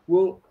 Yeah.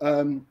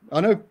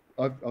 I know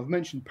I've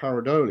mentioned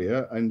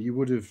pareidolia, and you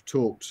would have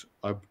talked,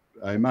 I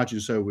imagine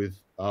so, with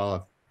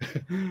our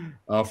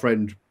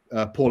friend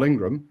Paul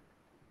Ingram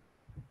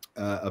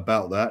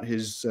about that.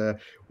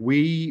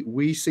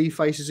 We see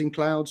faces in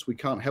clouds. We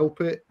can't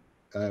help it.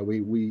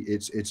 We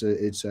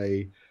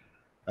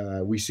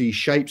see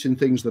shapes in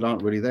things that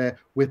aren't really there.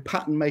 We're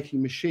pattern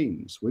making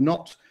machines. We're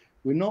not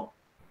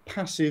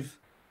passive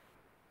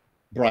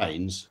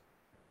brains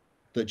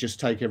that just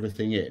take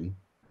everything in.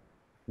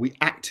 We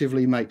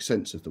actively make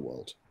sense of the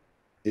world.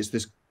 It's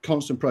this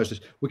constant process.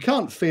 We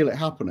can't feel it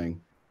happening.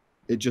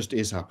 It just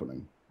is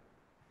happening.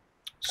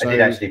 So, I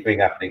did actually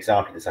bring up an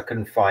example of this. I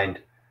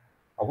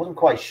wasn't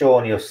quite sure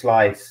on your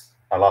slides.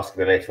 I'll ask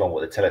you later on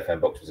what the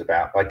telephone box was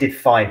about. But I did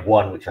find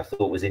one which I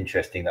thought was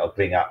interesting that I'll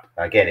bring up.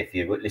 Again, if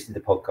you listen to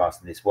the podcast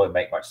and this won't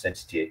make much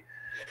sense to you.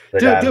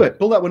 But, do it.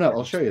 Pull that one up.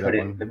 I'll show you that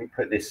one. Let me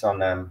put this on.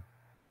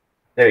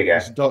 There we go.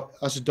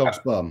 That's a dog's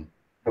bum.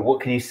 But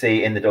what can you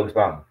see in the dog's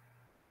bum?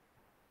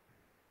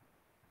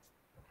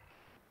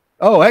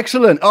 Oh,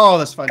 excellent. Oh,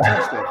 that's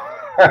fantastic.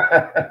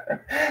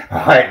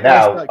 Right,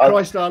 now,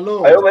 Christ our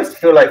Lord. I almost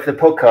feel like for the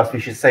podcast we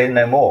should say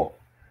no more.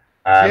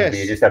 Yes. But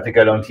you just have to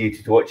go along to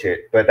YouTube to watch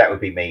it. But that would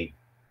be me.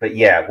 But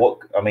yeah,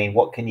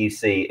 what can you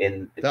see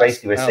in?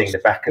 Basically, we're seeing the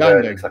back of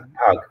it. Looks like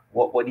a pug.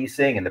 What are you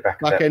seeing in the back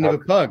of that end pug?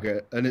 of a pug?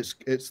 And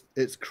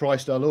it's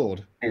Christ our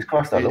Lord. It's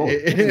Christ our Lord,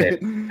 isn't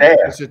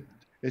it?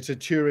 It's a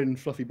Turin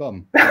fluffy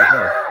bum.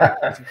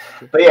 But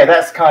yeah,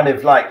 that's kind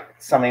of like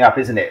summing up,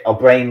 isn't it? Our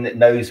brain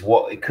knows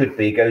what it could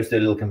be, goes through a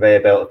little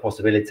conveyor belt of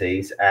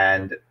possibilities,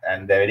 and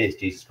there it is.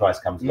 Jesus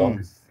Christ comes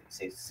along.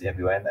 It's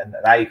everywhere, and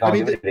now you can't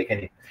get rid of it,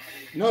 can you?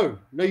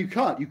 No, you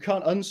can't. You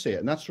can't unsee it,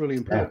 and that's really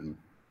important.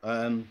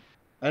 And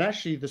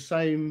actually, the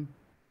same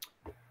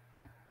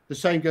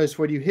goes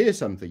for when you hear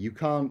something. You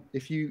can't,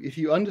 if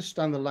you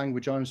understand the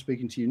language I'm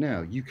speaking to you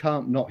now, you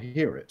can't not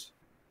hear it.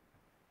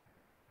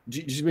 Do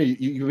you mean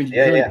you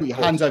put your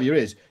hands over your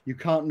ears? You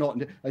can't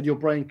not, and your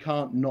brain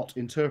can't not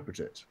interpret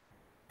it.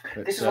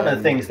 This is one of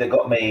the things that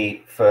got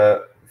me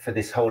for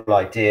this whole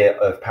idea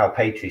of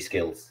palpatory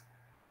skills,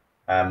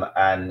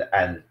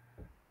 and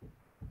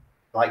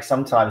like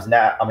sometimes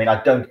now, I mean,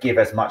 I don't give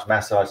as much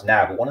massage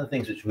now, but one of the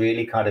things which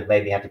really kind of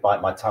made me have to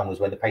bite my tongue was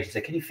when the patient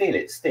said, "Can you feel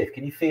it stiff?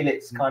 Can you feel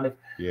it's kind of?"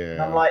 Yeah.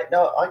 And I'm like,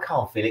 "No, I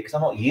can't feel it because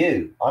I'm not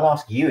you. I'll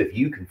ask you if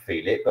you can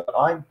feel it, but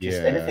I'm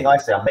just anything I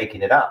say, I'm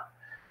making it up."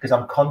 Because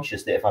I'm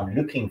conscious that if I'm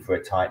looking for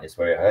a tightness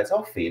where it hurts,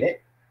 I'll feel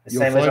it. The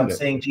same as I'm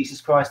seeing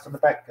Jesus Christ on the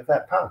back of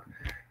that pug.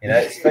 You know,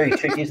 it's very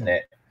tricky, isn't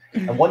it?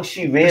 And once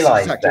you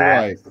realise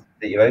that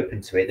you're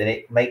open to it, then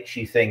it makes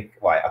you think,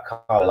 right, I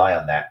can't rely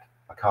on that.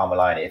 I can't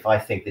rely on it. If I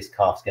think this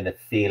calf's going to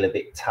feel a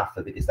bit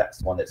tougher because that's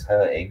the one that's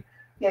hurting,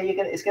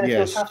 it's going to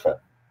feel tougher.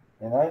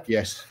 You know?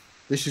 Yes,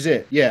 this is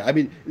it. Yeah, I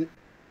mean,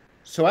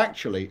 so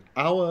actually,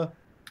 our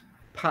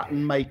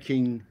pattern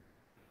making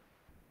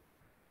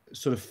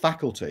sort of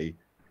faculty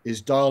is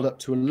dialed up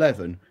to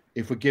 11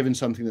 if we're given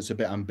something that's a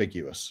bit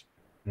ambiguous.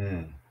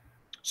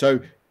 So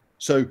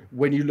So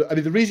when you look, I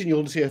mean, the reason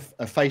you'll see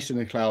a face in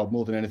a cloud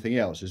more than anything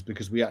else is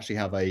because we actually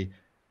have a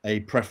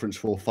preference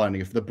for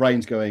finding, if the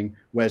brain's going,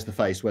 where's the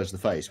face, where's the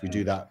face? We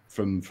do that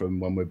from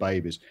when we're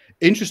babies.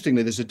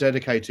 Interestingly, there's a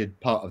dedicated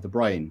part of the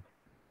brain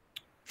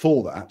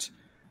for that.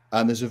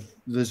 And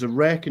there's a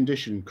rare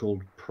condition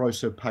called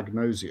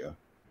prosopagnosia,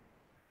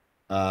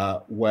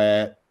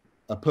 where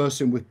a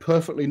person with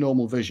perfectly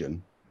normal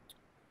vision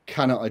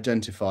cannot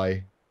identify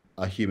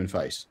a human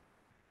face.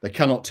 They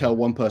cannot tell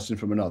one person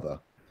from another.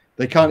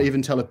 They can't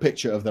even tell a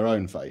picture of their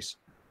own face.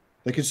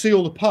 They can see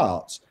all the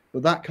parts,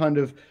 but that kind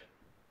of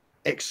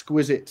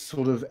exquisite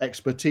sort of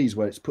expertise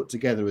where it's put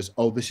together as,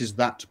 oh, this is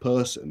that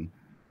person,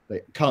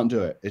 they can't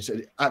do it. It's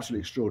absolutely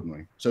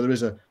extraordinary. So there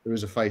is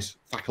a face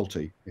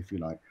faculty, if you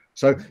like.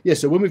 So yeah,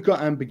 so when we've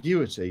got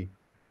ambiguity,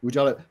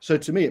 so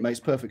to me it makes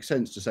perfect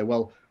sense to say,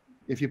 well,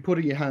 if you're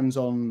putting your hands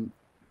on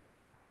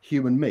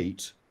human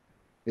meat,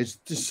 it's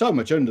just so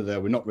much under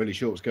there, we're not really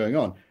sure what's going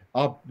on.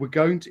 We're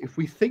going to, if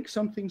we think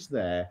something's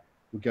there,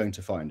 we're going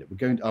to find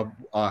it.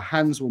 Our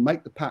hands will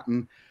make the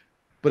pattern,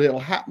 but it'll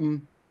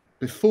happen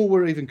before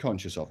we're even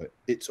conscious of it.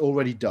 It's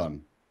already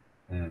done.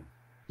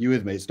 You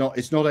with me? It's not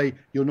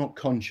you're not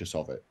conscious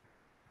of it.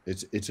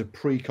 It's a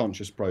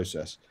pre-conscious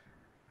process.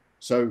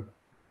 So,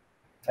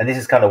 and this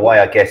is kind of why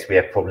I guess we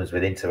have problems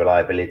with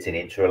interreliability and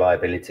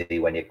intrareliability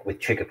when you're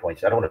with trigger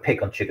points. I don't want to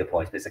pick on trigger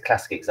points, but it's a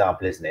classic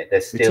example, isn't it?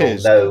 There's still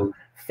no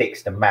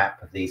fixed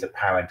map of these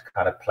apparent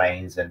kind of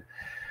planes, and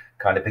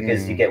kind of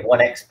because you get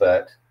one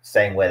expert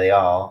saying where they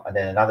are, and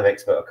then another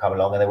expert will come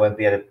along and they won't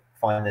be able to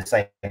find the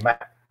same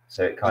map.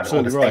 So it kind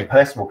of, the same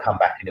person will come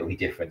back and it will be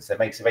different. So it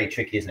makes it very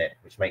tricky, isn't it?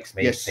 Which makes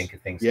me think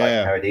of things like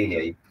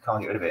pareidolia. You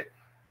can't get rid of it.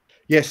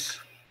 Yes.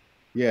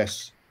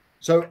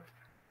 So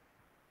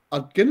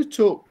I'm going to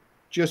talk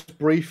just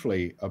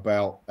briefly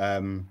about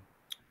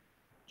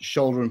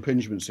shoulder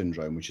impingement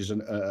syndrome, which is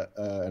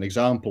an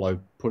example I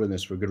put in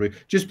this for a good reason,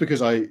 just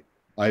because I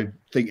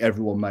think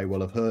everyone may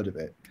well have heard of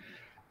it.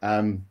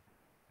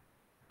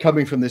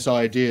 Coming from this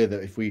idea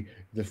that if we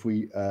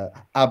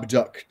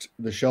abduct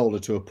the shoulder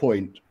to a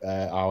point,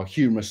 our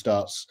humerus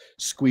starts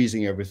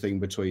squeezing everything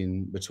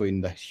between the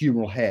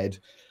humeral head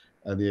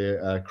and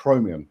the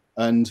acromion.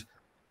 And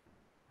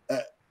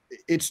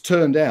it's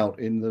turned out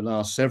in the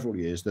last several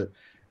years that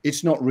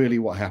it's not really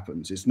what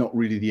happens. It's not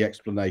really the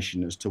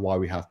explanation as to why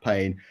we have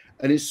pain.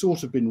 And it's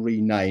sort of been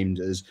renamed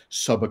as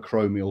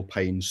subacromial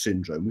pain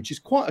syndrome, which is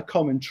quite a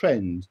common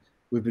trend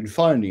we've been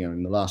finding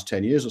in the last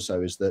 10 years or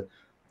so, is that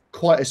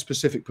quite a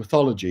specific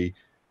pathology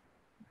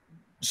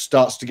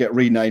starts to get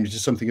renamed into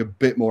something a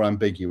bit more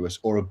ambiguous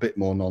or a bit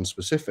more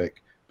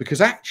non-specific,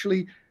 because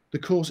actually the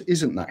cause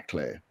isn't that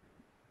clear.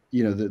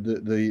 You know,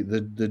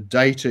 the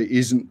data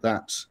isn't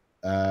that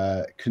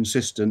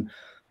consistent.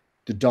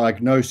 The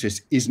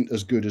diagnosis isn't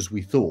as good as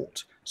we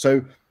thought.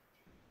 So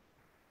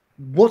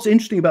what's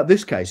interesting about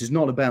this case is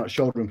not about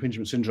shoulder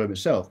impingement syndrome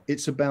itself.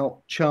 It's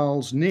about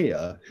Charles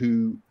Neer,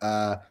 who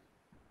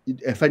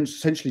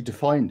essentially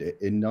defined it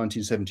in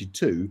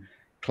 1972,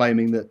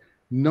 claiming that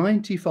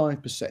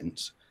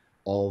 95%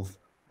 of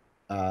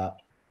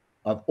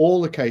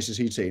all the cases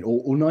he'd seen,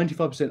 or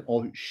 95%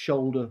 of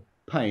shoulder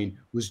pain,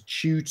 was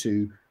due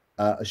to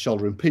a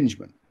shoulder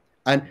impingement.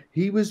 And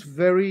he was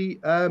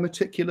very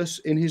meticulous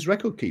in his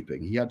record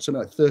keeping. He had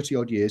something like 30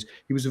 odd years.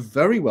 He was a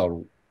very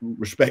well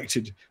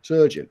respected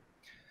surgeon.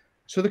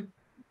 So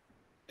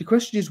the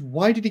question is,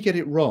 why did he get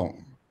it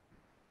wrong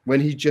when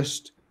he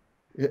just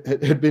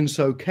had been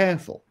so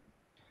careful?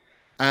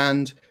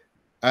 And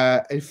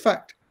in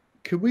fact,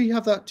 could we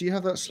have that? Do you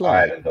have that slide?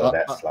 I haven't got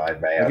that slide,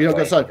 mate. Have you not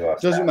got that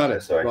slide? Doesn't matter.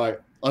 Sorry. Right.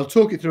 I'll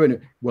talk you through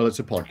it. Well, it's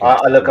a podcast.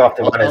 I look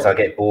after runners. I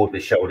get bored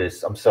with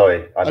shoulders. I'm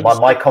sorry.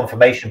 My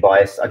confirmation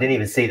bias. I didn't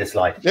even see the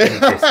slide.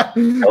 It's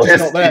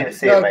not there. Didn't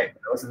see it, mate.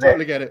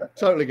 Totally get it.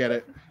 Totally get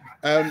it.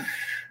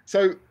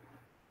 So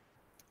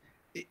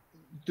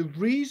the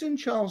reason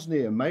Charles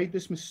Neer made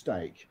this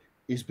mistake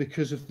is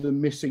because of the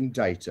missing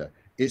data.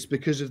 It's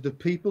because of the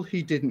people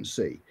he didn't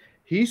see.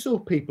 He saw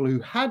people who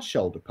had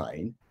shoulder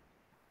pain,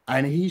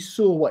 and he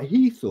saw what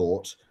he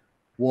thought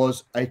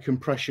was a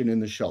compression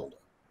in the shoulder.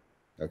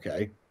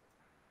 Okay.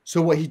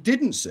 So what he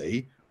didn't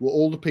see were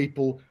all the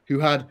people who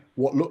had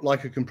what looked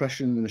like a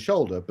compression in the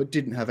shoulder, but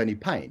didn't have any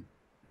pain,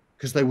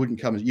 because they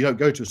wouldn't come. You don't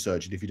go to a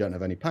surgeon if you don't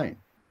have any pain.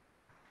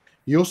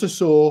 He also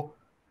saw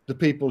the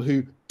people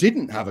who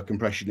didn't have a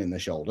compression in the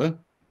shoulder,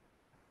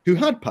 who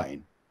had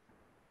pain.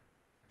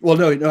 Well,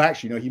 no,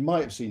 he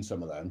might have seen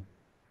some of them,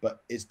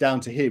 but it's down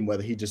to him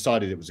whether he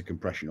decided it was a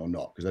compression or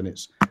not, because then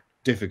it's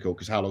difficult,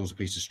 because how long is a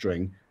piece of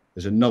string?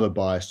 There's another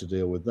bias to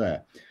deal with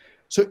there.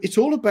 So it's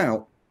all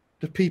about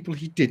the people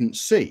he didn't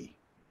see.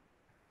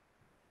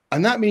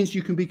 And that means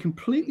you can be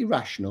completely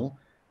rational,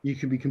 you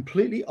can be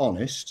completely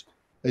honest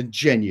and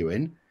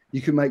genuine,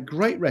 you can make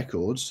great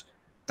records,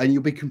 and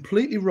you'll be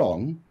completely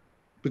wrong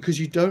because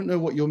you don't know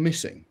what you're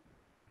missing.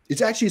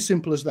 It's actually as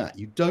simple as that.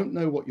 You don't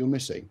know what you're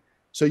missing.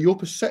 So your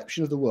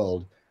perception of the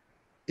world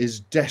is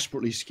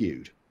desperately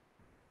skewed.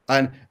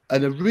 And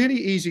a really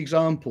easy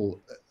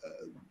example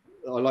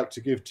I like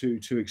to give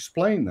to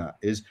explain that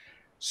is,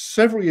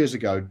 several years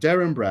ago,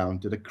 Darren Brown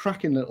did a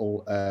cracking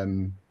little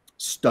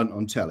stunt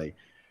on telly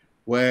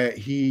where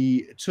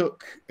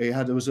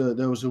there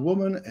was a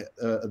woman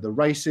at the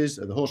races,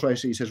 at the horse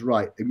races. He says,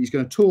 right, he's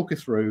going to talk her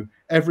through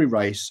every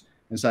race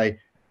and say,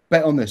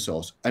 bet on this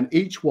horse. And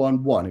each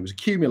one won. It was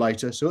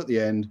accumulator. So at the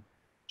end,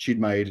 she'd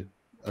made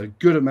a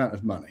good amount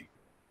of money.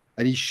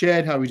 And he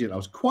shared how he did it. I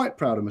was quite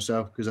proud of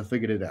myself because I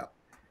figured it out.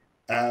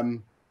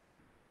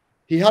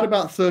 He had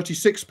about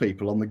 36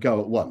 people on the go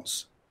at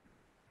once.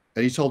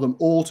 And he told them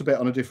all to bet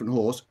on a different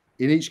horse.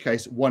 In each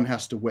case, one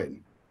has to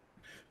win.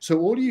 So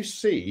all you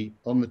see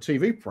on the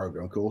TV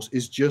program, of course,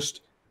 is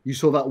just, you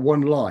saw that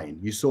one line.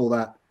 You saw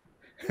that,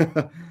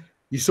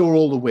 you saw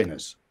all the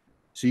winners.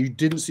 So you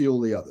didn't see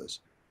all the others.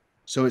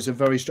 So it's a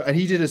very strong, and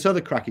he did this other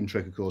cracking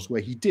trick, of course,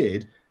 where he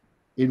did,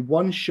 in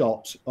one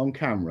shot on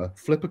camera,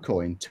 flip a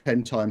coin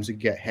 10 times and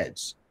get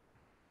heads.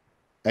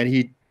 And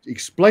he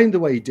explained the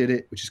way he did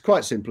it, which is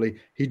quite simply,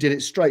 he did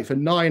it straight for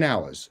 9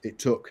 hours. It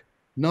took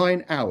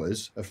 9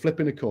 hours of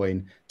flipping a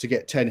coin to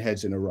get 10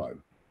 heads in a row.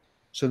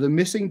 So the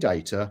missing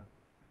data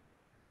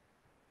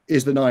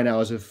is the 9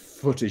 hours of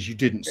footage you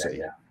didn't see.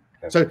 Yeah.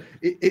 So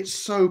it's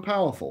so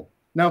powerful.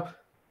 Now,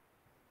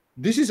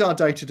 this is our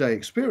day-to-day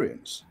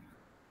experience.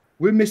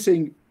 We're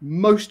missing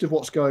most of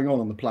what's going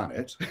on the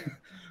planet,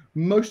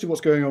 most of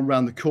what's going on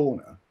around the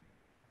corner.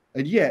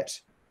 And yet,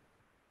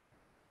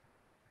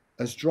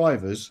 as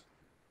drivers,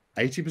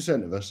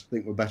 80% of us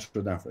think we're better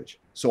than average.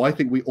 So I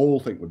think we all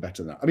think we're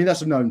better than that. I mean,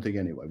 that's a known thing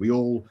anyway. We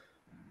all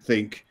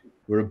think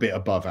we're a bit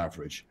above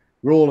average.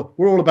 We're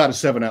all about a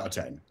 7 out of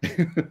 10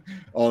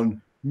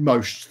 on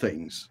most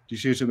things. Do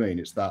you see what I mean?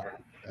 It's that.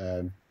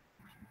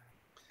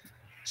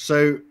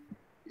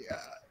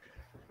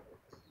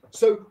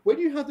 So when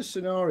you have the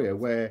scenario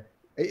where,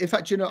 in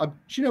fact, do you know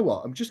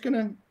what? I'm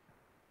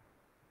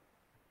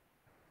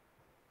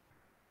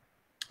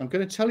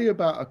going to tell you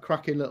about a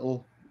cracking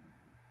little.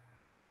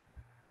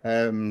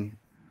 I'm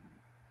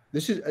going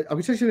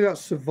to tell you about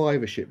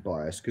survivorship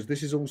bias, because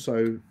this is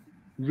also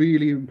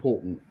really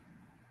important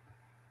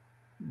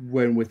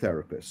when we're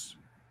therapists,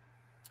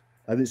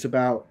 and it's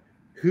about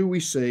who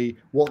we see,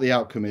 what the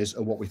outcome is,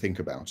 and what we think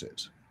about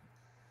it.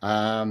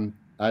 And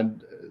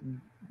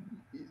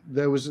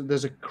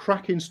there's a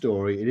cracking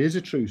story. It is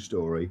a true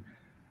story.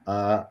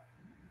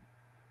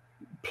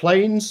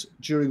 Planes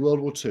during World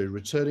War II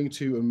returning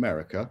to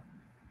America.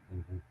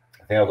 Mm-hmm.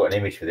 I think I've got an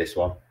image for this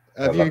one.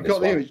 Have you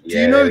got the image? Do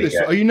you know this?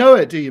 Oh, you know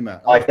it, do you,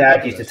 Matt? My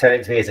dad used to tell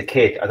it to me as a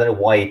kid. I don't know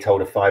why he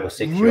told a 5 or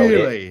 6 year old.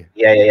 Really?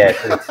 Yeah. It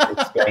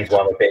explains why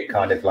I'm a bit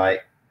kind of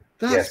like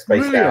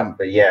spaced out.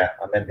 But yeah,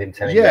 I remember him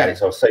telling me that.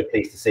 So I was so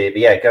pleased to see it.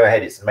 But yeah, go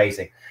ahead. It's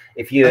amazing.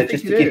 If you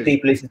just to give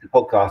people listening to the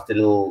podcast a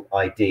little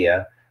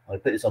idea, I'll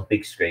put this on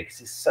big screen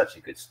because it's such a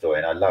good story,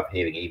 and I love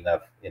hearing it, even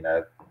though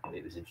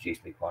it was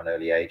introduced to me quite an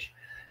early age.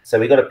 So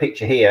we got a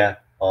picture here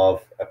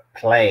of a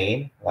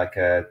plane, like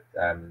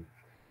and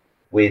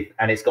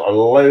it's got a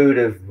load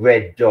of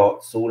red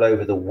dots all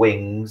over the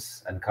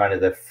wings and kind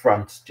of the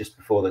front just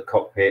before the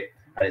cockpit,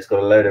 and it's got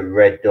a load of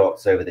red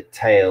dots over the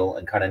tail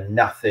and kind of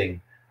nothing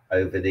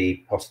over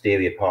the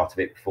posterior part of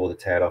it before the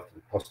tail, after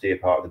the posterior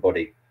part of the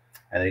body.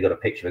 And then you got a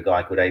picture of a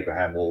guy called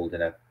Abraham Wald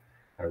in a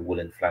kind of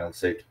woolen flannel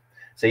suit.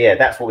 So yeah,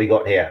 that's what we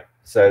got here.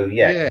 So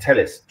yeah. Tell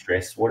us,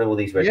 Tris, what are all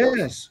these red dots?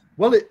 Yes,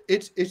 well,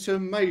 it's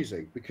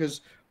amazing,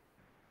 because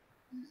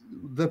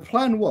the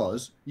plan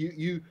was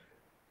you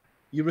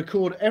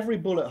record every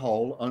bullet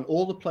hole on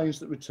all the planes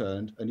that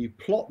returned, and you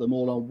plot them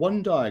all on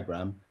one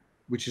diagram,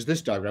 which is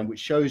this diagram, which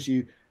shows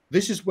you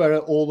this is where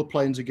all the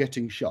planes are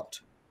getting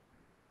shot.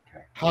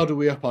 Okay. How do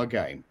we up our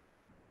game?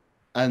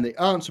 And the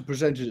answer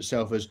presented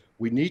itself as,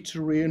 we need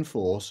to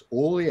reinforce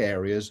all the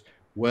areas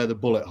where the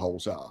bullet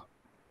holes are.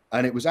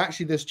 And it was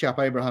actually this chap,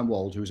 Abraham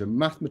Wald, who was a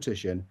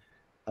mathematician,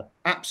 an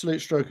absolute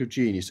stroke of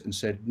genius, and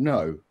said,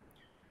 no,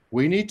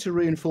 we need to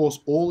reinforce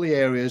all the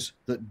areas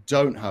that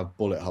don't have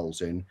bullet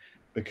holes in,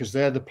 because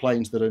they're the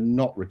planes that are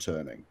not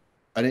returning.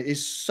 And it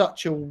is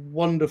such a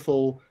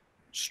wonderful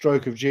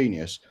stroke of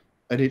genius.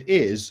 And it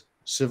is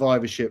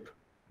survivorship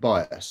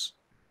bias.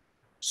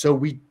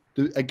 So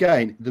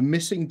again, the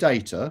missing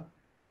data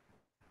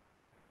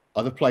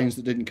are the planes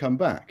that didn't come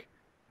back.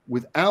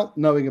 Without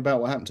knowing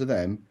about what happened to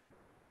them,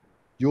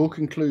 your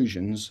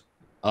conclusions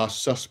are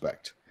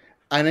suspect.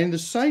 And in the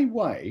same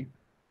way,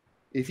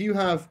 if you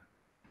have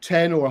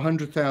 10 or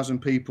 100,000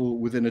 people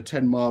within a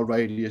 10-mile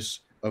radius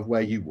of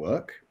where you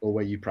work or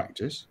where you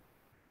practice,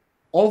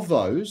 of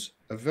those,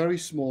 a very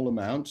small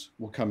amount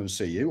will come and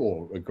see you,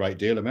 or a great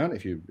deal amount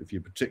if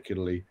you're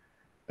particularly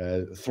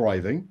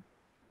thriving.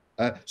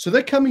 So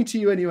they're coming to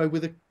you anyway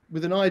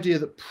with an idea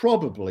that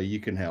probably you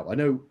can help. I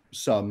know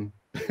some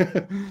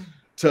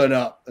turn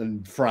up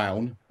and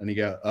frown, and you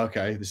go,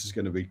 okay, this is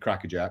going to be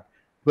crackerjack,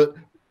 but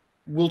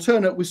we'll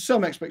turn up with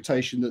some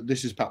expectation that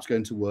this is perhaps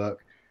going to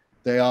work.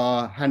 They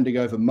are handing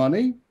over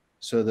money,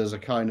 so there's a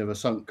kind of a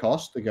sunk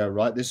cost. They go,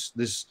 right,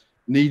 this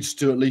needs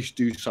to at least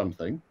do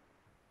something.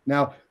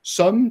 Now,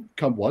 some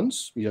come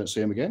once, you don't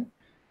see them again.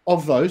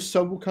 Of those,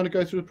 some will kind of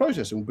go through the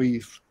process and will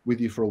be with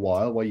you for a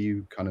while, where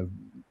you kind of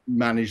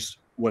manage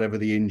whatever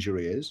the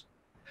injury is.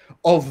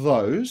 Of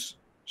those,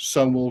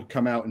 some will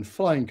come out in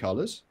flying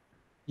colours.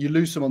 You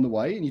lose some on the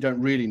way and you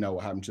don't really know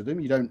what happened to them.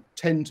 You don't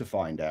tend to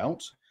find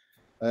out.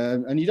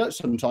 And you don't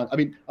sometimes, I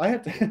mean,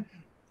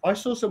 I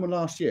saw someone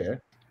last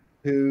year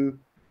who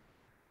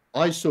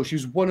she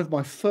was one of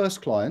my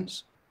first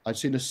clients. I'd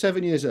seen her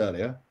 7 years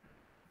earlier,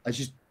 and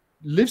she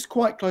lives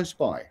quite close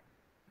by.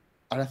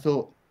 And I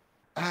thought,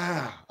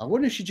 I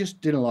wonder if she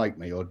just didn't like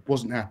me or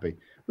wasn't happy.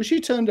 But she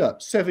turned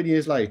up 7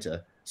 years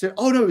later, said,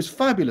 "Oh no, it was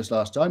fabulous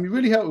last time. You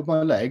really helped with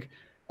my leg,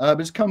 but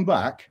it's come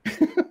back."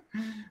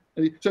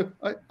 So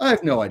I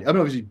have no idea. I'm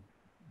obviously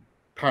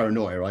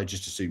paranoia. I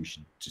just assumed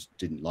she just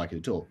didn't like it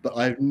at all. But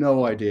I have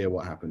no idea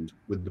what happened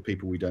with the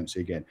people we don't see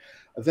again.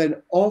 And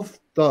then of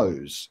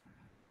those,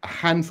 a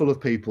handful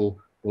of people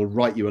will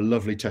write you a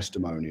lovely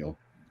testimonial,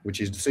 which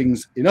is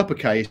things in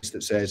uppercase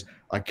that says,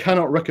 "I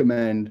cannot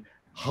recommend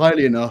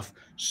highly enough,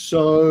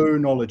 so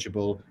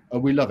knowledgeable,"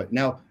 and we love it.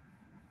 Now,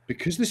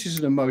 because this is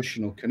an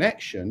emotional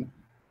connection,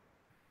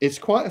 it's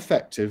quite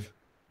effective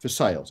for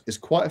sales. It's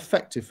quite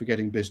effective for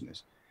getting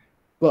business,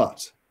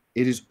 but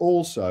it is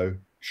also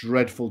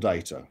dreadful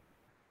data.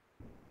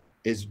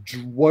 It's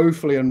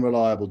woefully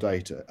unreliable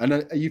data.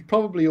 And you've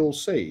probably all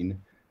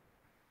seen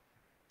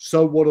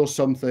someone or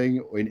something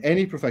or in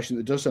any profession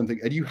that does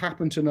something, and you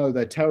happen to know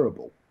they're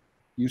terrible,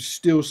 you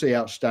still see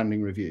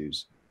outstanding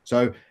reviews.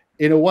 So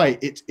in a way,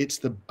 it's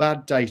the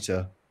bad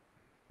data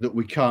that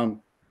we can't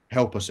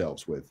help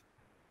ourselves with.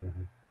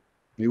 Mm-hmm.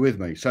 Are you with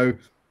me? So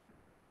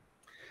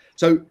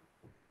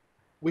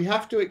we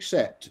have to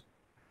accept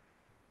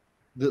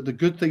that the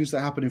good things that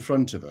happen in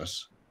front of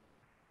us,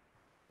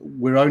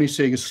 we're only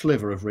seeing a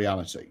sliver of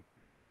reality.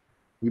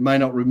 We may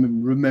not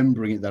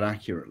remembering it that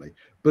accurately,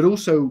 but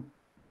also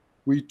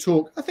we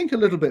talk, I think, a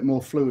little bit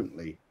more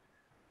fluently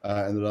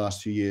in the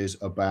last few years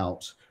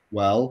about,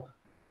 well,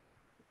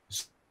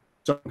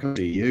 someone can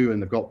see you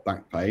and they've got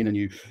back pain and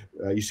you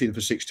see them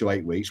for 6 to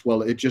 8 weeks.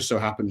 Well, it just so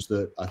happens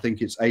that I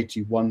think it's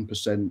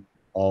 81%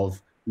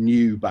 of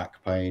new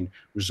back pain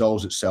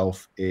resolves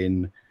itself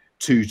in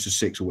 2 to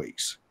 6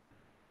 weeks.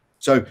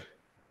 So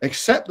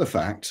accept the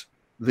fact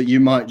that you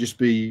might just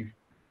be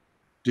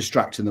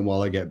distracting them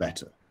while they get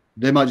better.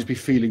 They might just be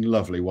feeling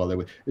lovely while they're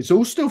with. It's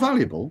all still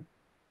valuable,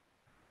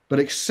 but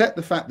accept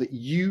the fact that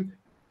you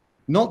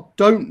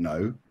don't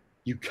know,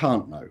 you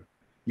can't know.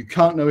 You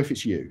can't know if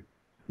it's you.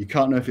 You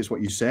can't know if it's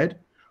what you said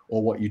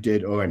or what you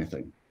did or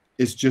anything.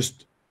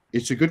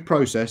 It's a good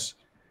process,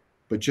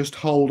 but just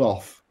hold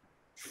off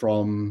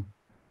from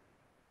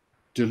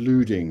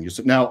deluding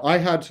yourself. Now, I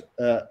had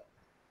a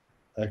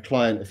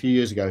client a few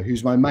years ago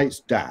who's my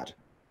mate's dad.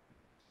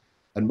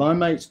 And my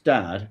mate's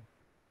dad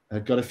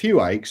had got a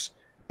few aches,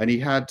 and he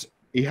had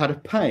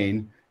a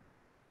pain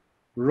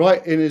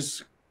right in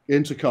his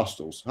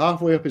intercostals,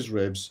 halfway up his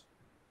ribs.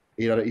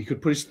 He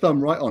could put his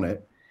thumb right on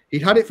it.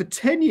 He'd had it for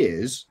 10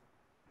 years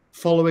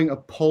following a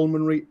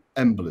pulmonary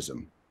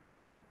embolism.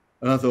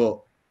 And I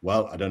thought,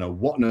 well, I don't know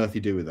what on earth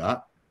you do with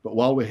that, but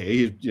while we're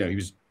here, he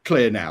was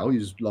clear now. He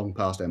was long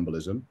past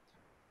embolism.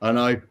 And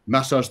I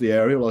massaged the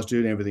area while I was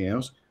doing everything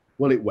else.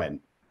 Well, it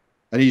went.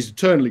 And he's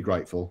eternally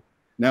grateful.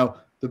 Now,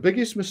 the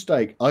biggest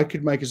mistake I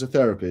could make as a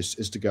therapist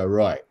is to go,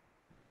 right,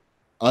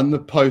 I'm the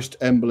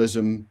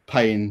post-embolism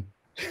pain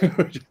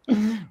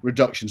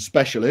reduction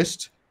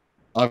specialist.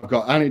 I've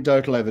got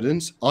anecdotal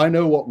evidence. I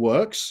know what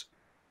works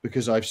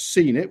because I've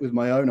seen it with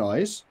my own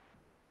eyes.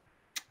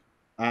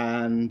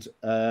 And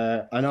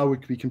I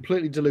would be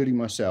completely deluding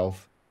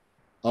myself.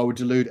 I would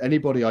delude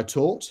anybody I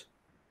taught,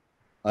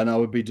 and I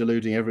would be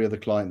deluding every other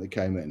client that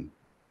came in.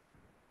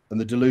 And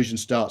the delusion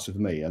starts with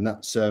me, and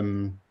that's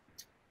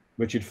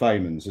Richard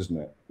Feynman's, isn't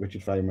it?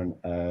 Richard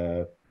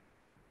Feynman.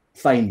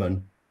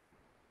 Feynman.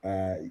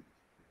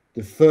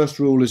 The first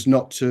rule is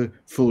not to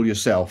fool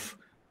yourself,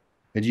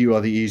 and you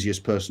are the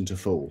easiest person to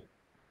fool.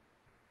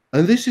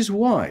 And this is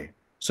why.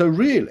 So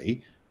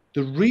really,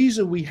 the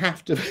reason we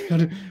have to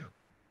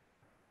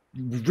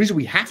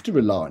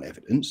rely on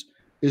evidence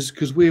is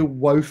because we're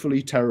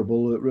woefully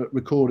terrible at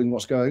recording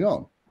what's going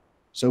on.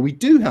 So we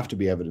do have to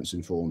be evidence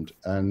informed.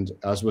 And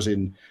as was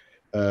in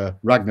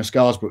Ragnar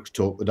Skarsbrook's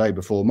talk the day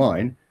before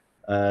mine,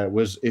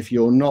 was if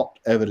you're not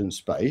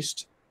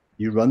evidence-based,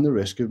 you run the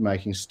risk of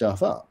making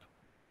stuff up.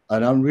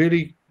 And I'm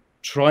really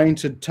trying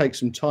to take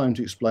some time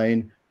to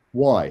explain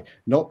why.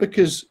 Not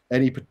because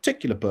any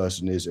particular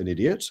person is an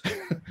idiot,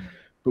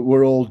 but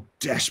we're all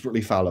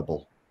desperately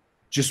fallible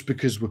just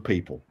because we're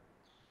people.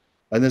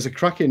 And there's a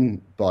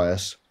cracking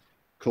bias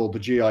called the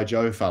G.I.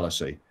 Joe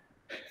fallacy.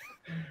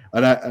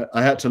 And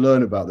I had to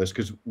learn about this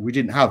because we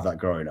didn't have that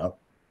growing up.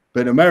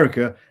 But in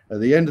America, at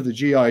the end of the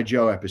G.I.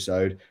 Joe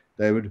episode,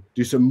 they would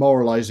do some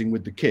moralizing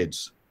with the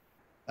kids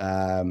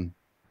and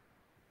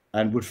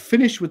would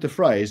finish with the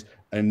phrase,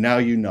 "And now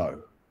you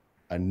know,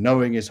 and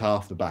knowing is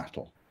half the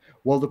battle."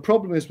 Well, the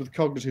problem is with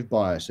cognitive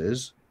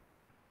biases,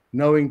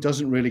 knowing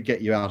doesn't really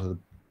get you out of the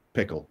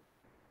pickle.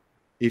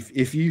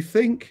 If you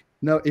think,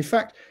 no, in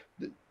fact,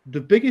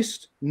 the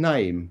biggest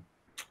name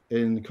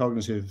in the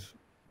cognitive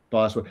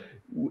bias work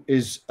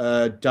is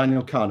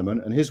Daniel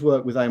Kahneman, and his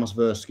work with Amos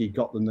Tversky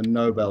got them the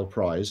Nobel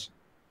Prize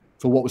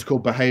for what was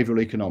called behavioral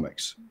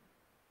economics.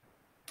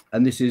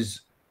 And this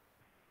is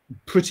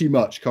pretty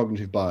much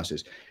cognitive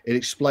biases. It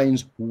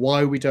explains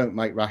why we don't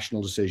make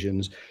rational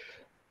decisions.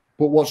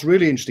 But what's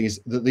really interesting is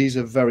that these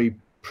are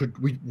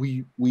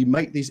we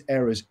make these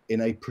errors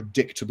in a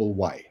predictable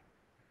way.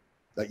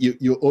 That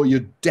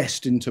you're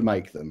destined to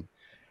make them.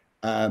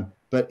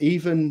 But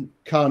even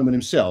Kahneman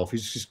himself,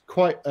 he's just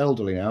quite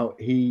elderly now.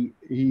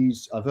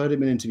 I've heard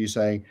him in interviews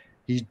saying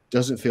he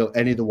doesn't feel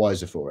any the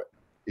wiser for it.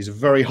 He's a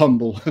very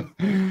humble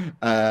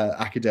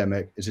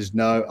academic. He says,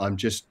 no, I'm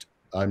just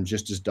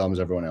as dumb as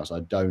everyone else.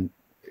 I don't,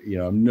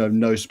 I'm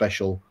no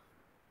special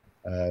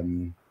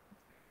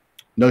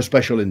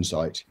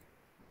insight.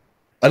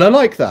 And I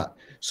like that.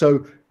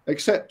 So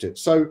accept it.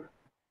 So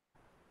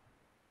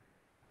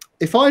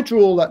if I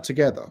draw all that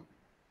together,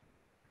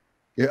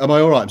 am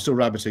I all right? I'm still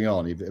rabbiting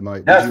on.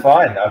 That's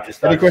fine. I've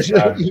just any questions?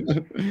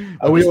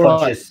 Are we all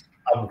right?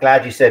 I'm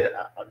glad you said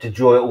to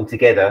draw it all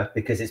together,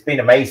 because it's been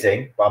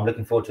amazing, but I'm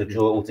looking forward to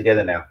draw it all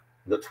together now.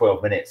 We've got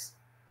 12 minutes.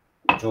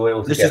 Draw it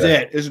all together. This is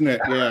it, isn't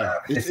it? Yeah.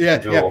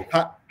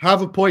 Yeah.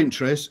 Have a point,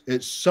 Tris.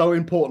 It's so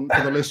important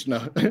for the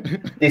listener.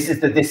 This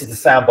is the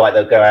soundbite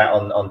that'll go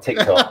out on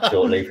TikTok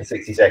shortly for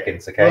 60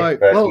 seconds. Okay. Right.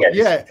 But well,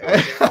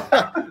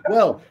 yeah.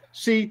 Well,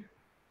 see.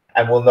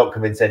 And will not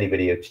convince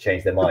anybody to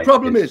change their mind.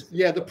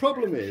 The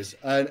problem is,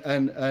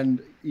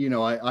 and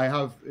I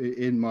have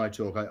in my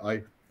talk,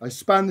 I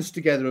span this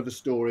together of a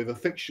story of a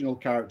fictional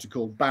character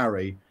called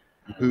Barry,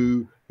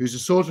 who's a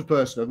sort of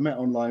person I've met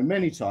online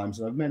many times,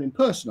 and I've met in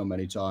person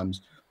many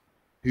times,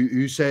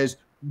 who says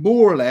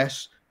more or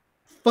less,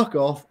 fuck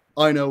off,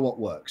 I know what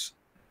works,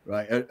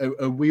 right?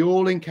 And we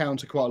all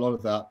encounter quite a lot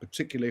of that,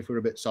 particularly if we're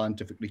a bit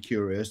scientifically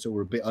curious or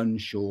we're a bit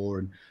unsure,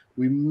 and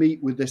we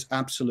meet with this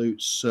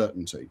absolute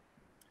certainty.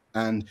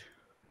 And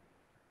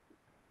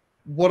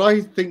what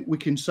I think we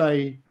can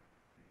say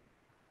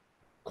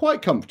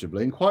quite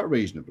comfortably and quite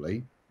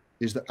reasonably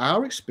is that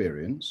our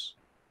experience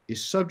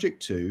is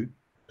subject to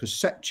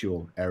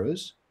perceptual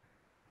errors,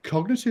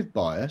 cognitive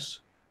bias,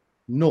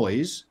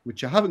 noise,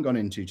 which I haven't gone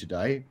into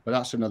today, but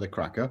that's another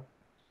cracker,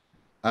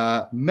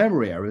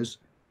 memory errors,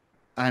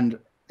 and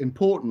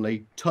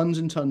importantly, tons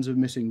and tons of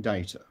missing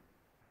data.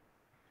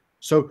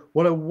 So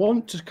what I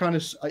want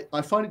to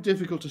I find it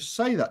difficult to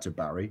say that to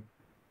Barry,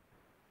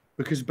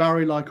 because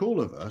Barry, like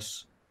all of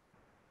us,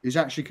 is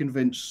actually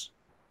convinced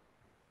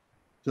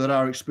that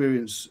our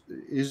experience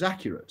is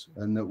accurate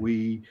and that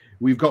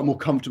we've got more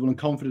comfortable and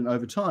confident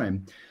over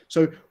time.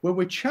 So when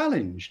we're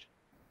challenged,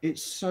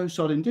 it's so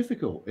sodding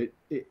difficult.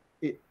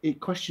 It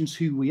questions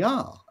who we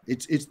are.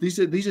 These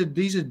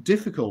are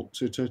difficult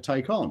to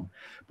take on.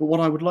 But what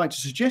I would like to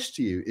suggest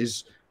to you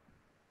is,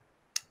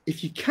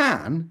 if you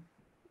can,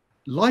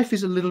 life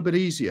is a little bit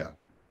easier.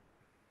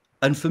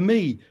 And for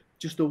me,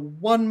 just the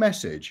one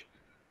message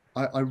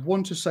I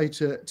want to say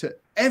to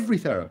every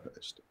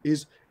therapist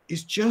is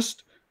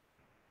just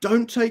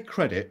don't take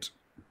credit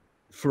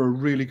for a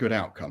really good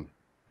outcome.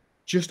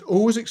 Just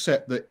always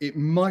accept that it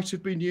might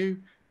have been you,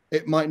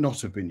 it might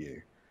not have been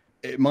you.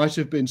 It might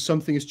have been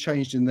something has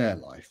changed in their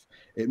life.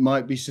 It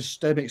might be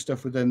systemic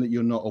stuff with them that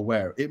you're not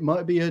aware of. It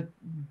might be a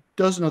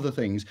dozen other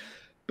things.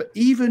 But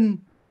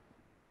even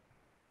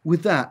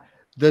with that,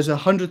 there's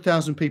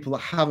 100,000 people that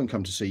haven't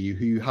come to see you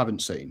who you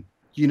haven't seen.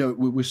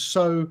 We're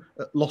so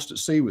lost at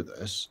sea with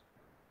this.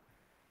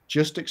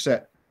 Just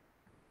accept.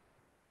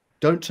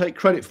 Don't take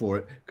credit for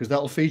it, because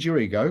that'll feed your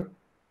ego.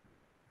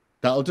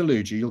 That'll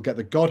delude you. You'll get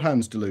the God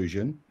hands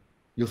delusion.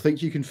 You'll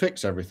think you can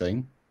fix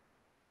everything.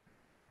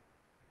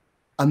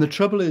 And the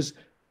trouble is,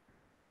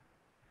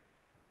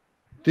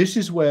 this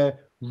is where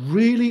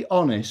really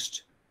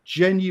honest,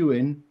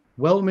 genuine,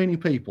 well-meaning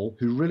people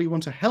who really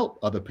want to help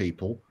other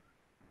people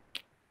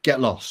get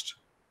lost.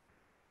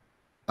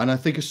 And I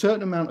think a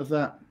certain amount of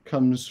that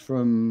comes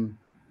from,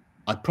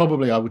 I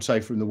would say,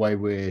 from the way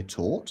we're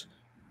taught.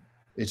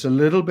 It's a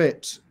little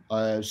bit,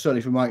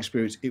 certainly from my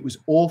experience, it was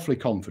awfully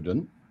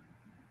confident.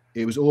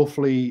 It was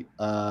awfully,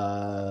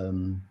 I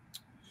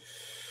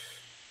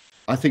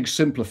think,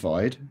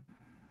 simplified,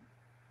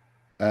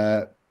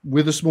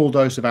 with a small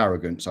dose of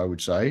arrogance, I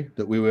would say,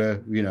 that we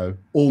were,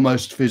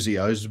 almost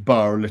physios,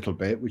 bar a little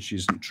bit, which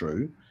isn't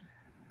true.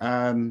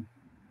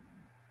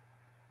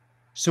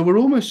 So we're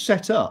almost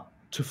set up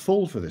to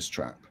fall for this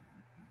trap.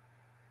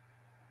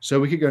 So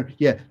we could go,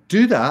 yeah,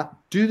 do that,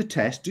 do the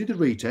test, do the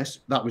retest.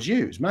 That was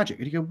you. It's magic.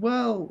 And you go,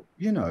 well,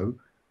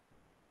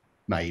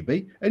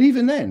 maybe. And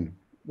even then,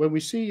 when we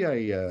see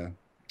an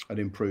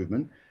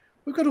improvement,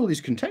 we've got all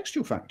these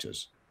contextual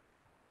factors.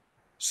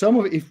 Some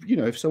of it,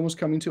 if someone's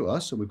coming to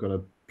us and we've got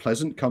a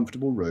pleasant,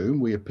 comfortable room,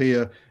 we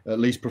appear at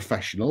least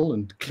professional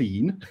and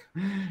clean,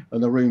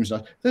 and the room's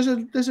nice. There's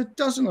a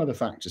dozen other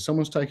factors.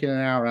 Someone's taking an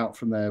hour out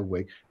from their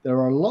week. There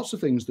are lots of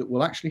things that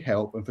will actually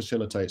help and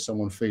facilitate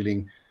someone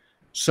feeling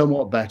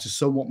somewhat better,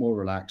 somewhat more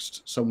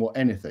relaxed, somewhat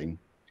anything.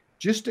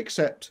 Just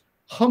accept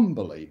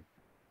humbly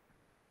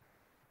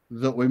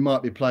that we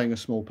might be playing a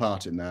small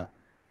part in that,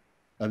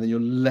 and then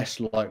you're less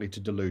likely to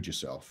delude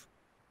yourself.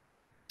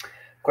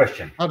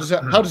 Question. How does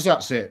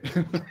that sit?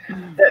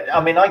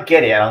 I mean, I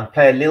get it. And I'll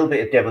play a little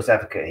bit of devil's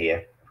advocate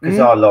here because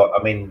our lot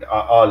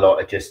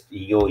are just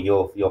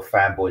your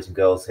fanboys and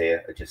girls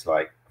here are just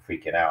like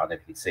freaking out. I don't know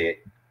if you can see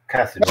it.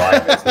 Catherine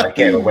Ryan is like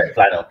getting a wet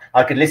flannel.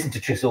 I could listen to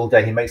Tris all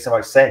day. He makes so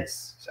much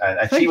sense,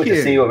 and she went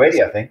to see you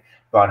already. I think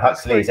Brian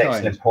Huxley's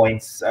excellent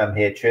points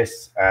here,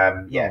 Tris.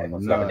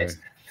 Everyone's loving this.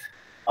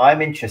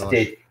 I'm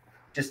interested,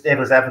 just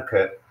devil's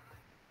advocate.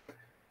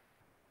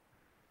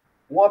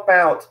 What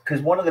about,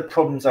 because one of the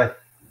problems I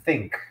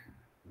think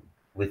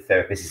with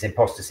therapists is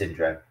imposter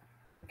syndrome.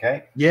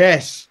 Okay.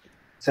 Yes.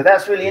 So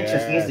that's really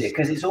interesting, isn't it?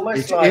 Because it's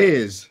almost like it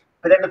is.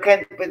 But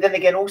then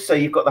again, also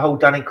you've got the whole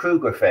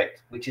Dunning-Kruger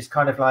effect, which is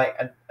kind of like,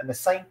 and the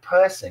same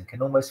person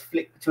can almost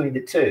flick between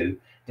the two,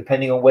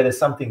 depending on whether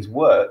something's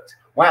worked.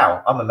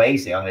 Wow, I'm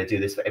amazing. I'm going to do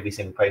this for every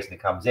single patient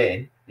that comes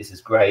in. This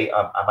is great.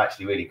 I'm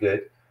actually really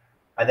good.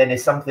 And then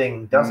if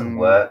something doesn't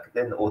work,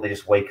 or they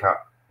just wake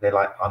up, they're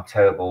like, I'm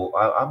terrible.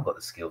 I haven't got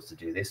the skills to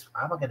do this.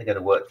 How am I going to go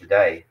to work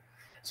today?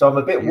 So I'm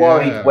a bit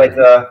worried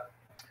whether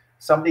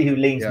somebody who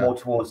leans more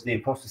towards the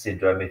imposter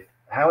syndrome,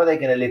 how are they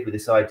going to live with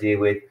this idea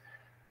with,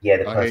 the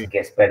person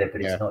gets better,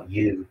 but it's not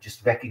you.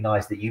 Just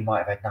recognize that you might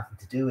have had nothing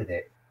to do with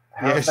it.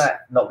 How is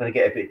that not going to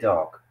get a bit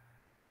dark?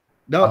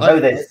 No, I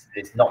know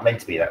it's not meant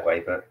to be that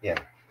way, but yeah.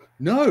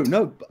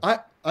 No.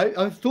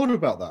 I've thought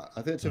about that.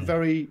 I think it's a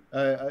very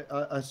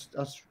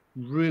that's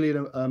really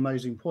an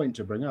amazing point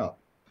to bring up.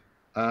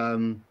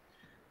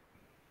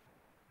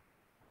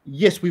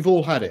 Yes, we've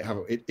all had it,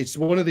 haven't we? It's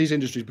one of these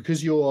industries,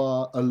 because you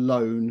are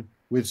alone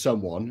with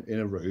someone in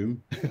a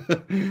room,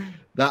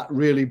 that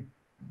really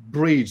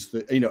breeds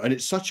the, and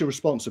it's such a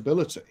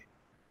responsibility.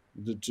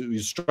 A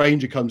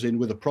stranger comes in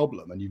with a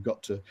problem and you've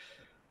got to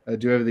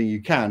do everything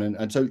you can.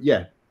 And so,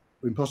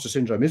 imposter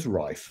syndrome is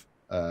rife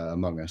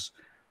among us.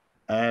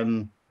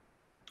 I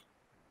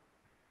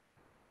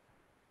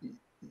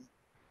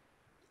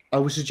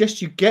would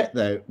suggest you get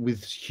there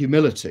with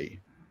humility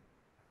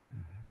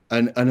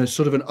and a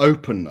sort of an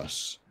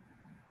openness,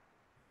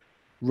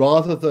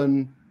 rather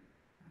than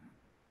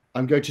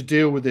I'm going to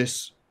deal with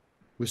this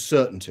with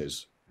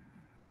certainties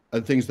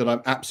and things that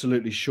I'm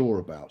absolutely sure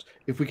about.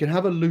 If we can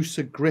have a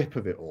looser grip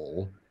of it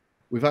all,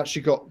 we've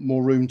actually got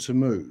more room to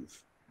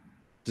move.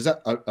 Does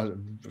that?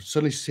 I'm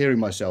suddenly hearing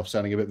myself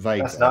sounding a bit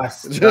vague. That's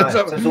nice. Nice.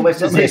 So it's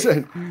almost as if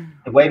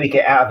the way we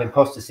get out of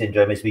imposter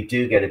syndrome is we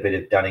do get a bit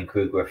of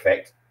Dunning-Kruger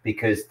effect,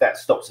 because that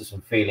stops us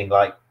from feeling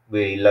like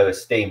really low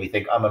esteem. We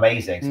think I'm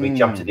amazing, so we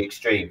jump to the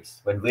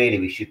extremes when really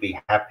we should be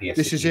happier.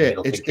 This is it.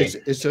 It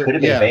could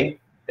have been me.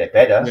 They're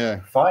better. Yeah.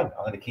 Fine.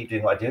 I'm going to keep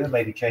doing what I do and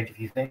maybe change a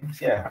few things.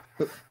 Yeah.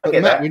 But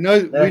Matt, we know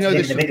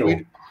this.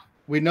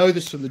 We know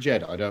this from the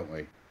Jedi, don't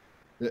we?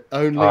 That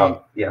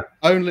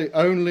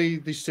only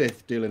the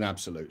Sith deal in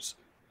absolutes.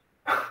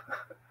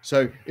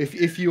 So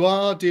if you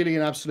are dealing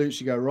in absolutes,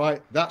 you go,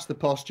 right, that's the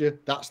posture,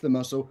 that's the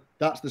muscle,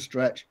 that's the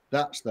stretch,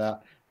 that's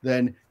that,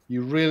 then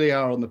you really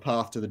are on the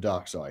path to the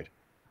dark side.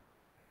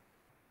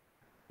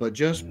 But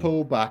just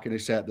pull back and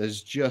accept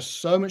there's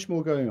just so much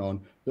more going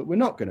on that we're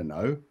not going to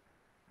know.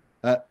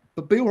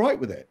 But be all right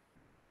with it.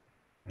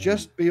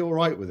 Just be all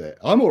right with it.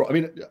 I'm all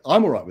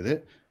right with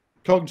it.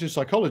 Cognitive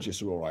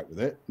psychologists are all right with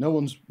it.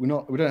 We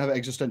don't have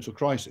existential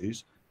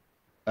crises.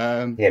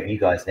 But you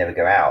guys never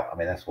go out. I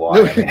mean, that's why.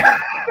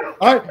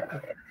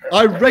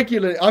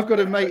 I've got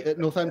a mate at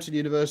Northampton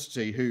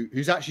University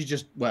who's actually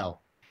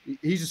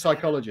he's a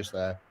psychologist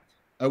there.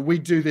 We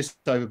do this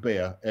over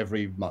beer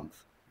every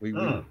month. We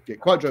get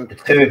quite drunk. The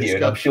two of you,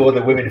 and I'm sure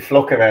the women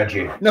flock around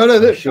you. No,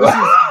 they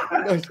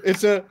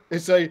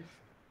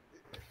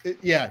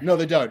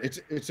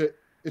don't.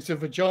 It's a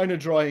vagina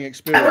drying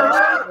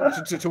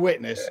experience to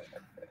witness.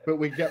 But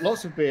we get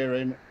lots of beer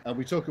in, and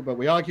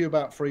we argue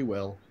about free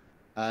will,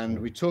 and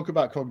we talk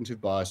about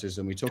cognitive biases,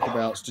 and we talk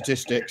about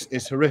statistics.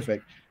 It's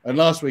horrific. And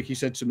last week he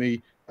said to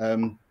me,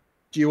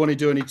 do you want to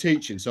do any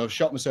teaching? So I've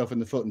shot myself in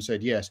the foot and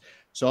said yes.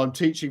 So I'm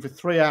teaching for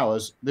 3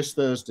 hours this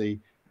Thursday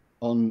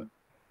on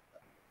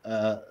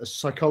a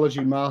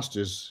psychology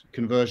master's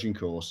conversion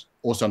course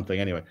or something.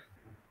 Anyway,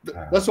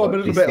 that's why I'm a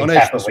little bit on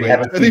edge this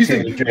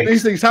week.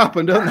 These things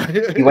happen, don't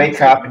they? You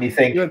wake up and you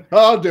think,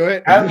 I'll do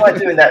it. How am I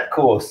doing that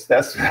course?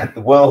 That's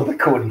the world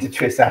according to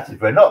Tristen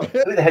Attenborough. Not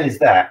who the hell is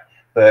that,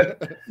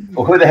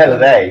 or who the hell are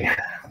they?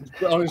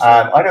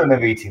 I don't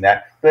remember eating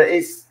that, but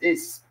it's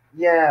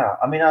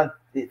I mean,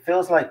 it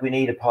feels like we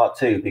need a part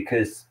 2,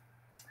 because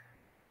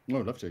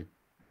I'd love to.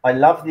 I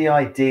love the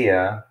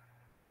idea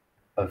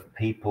of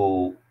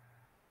people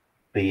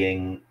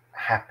being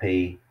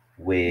happy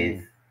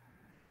with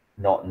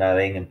not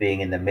knowing and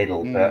being in the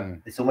middle, but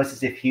it's almost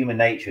as if human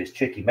nature is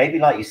tricky. Maybe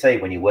like you say,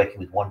 when you're working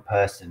with one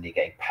person, you're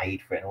getting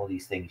paid for it and all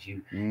these things,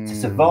 to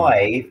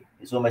survive,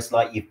 it's almost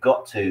like you've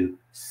got to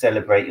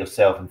celebrate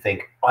yourself and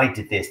think, I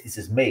did this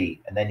is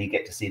me, and then you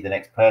get to see the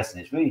next person.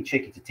 It's really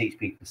tricky to teach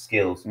people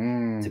skills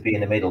to be in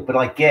the middle. But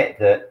I get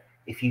that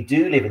if you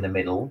do live in the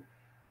middle,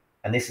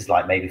 and this is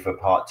like maybe for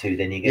part 2,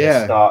 then you're going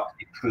to start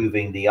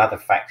improving the other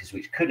factors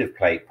which could have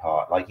played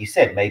part. Like you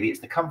said, maybe it's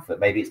the comfort,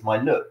 maybe it's my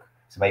look.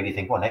 So maybe you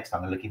think, well, next time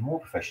I'm going to look even more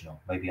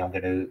professional. Maybe I'm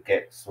going to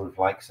get sort of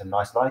like some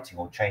nice lighting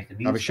or change the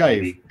music. Have a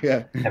shave. Maybe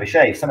Yeah. have a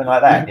shave, something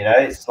like that. You know,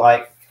 it's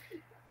like,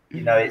 you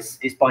know, it's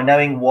by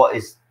knowing what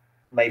is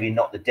maybe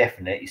not the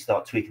definite, you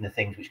start tweaking the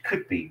things which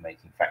could be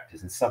making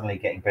factors and suddenly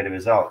getting better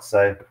results.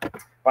 So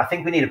but I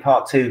think we need a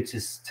part two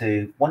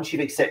to once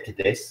you've accepted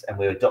this and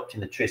we're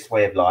adopting the Trist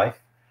way of life,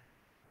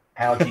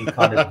 how do you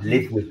kind of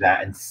live with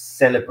that and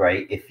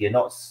celebrate if you're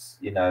not,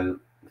 you know,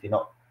 if you're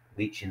not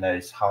reaching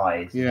those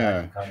highs?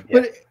 Yeah, kind of,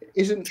 but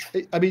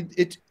I mean,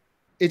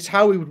 it's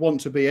how we would want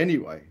to be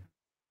anyway.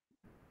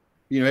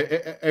 You know,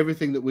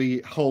 everything that we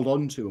hold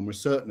on to and we're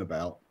certain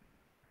about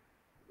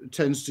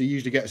tends to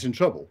usually get us in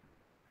trouble.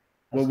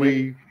 When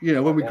we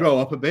grow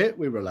up a bit,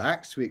 we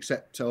relax, we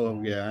accept,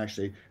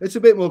 actually, it's a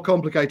bit more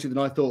complicated than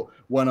I thought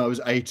when I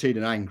was 18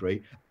 and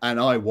angry, and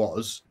I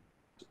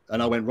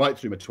went right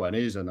through my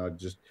 20s, and I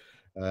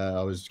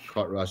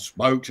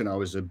smoked, and I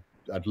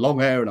had long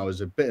hair, and I was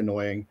a bit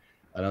annoying,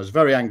 and I was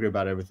very angry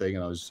about everything,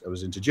 and I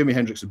was into Jimi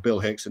Hendrix and Bill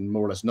Hicks and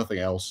more or less nothing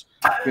else,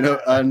 you know,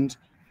 and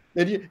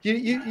then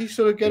you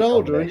sort of get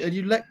older and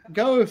you let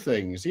go of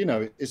things, you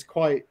know, it's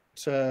quite,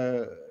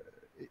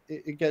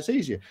 it gets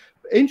easier.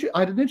 I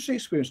had an interesting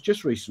experience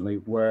just recently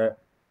where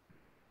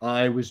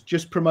I was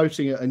just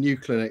promoting a new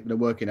clinic that I'm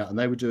working at, and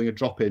they were doing a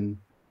drop-in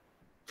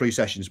free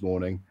sessions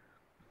morning.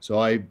 So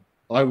I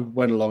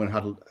went along and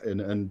had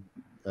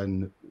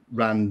and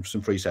ran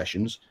some free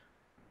sessions,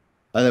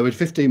 and there were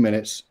 15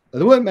 minutes.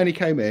 And there weren't many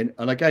came in,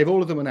 and I gave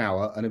all of them an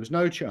hour, and there was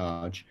no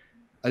charge,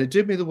 and it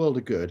did me the world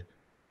of good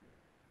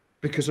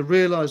because I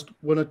realised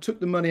when I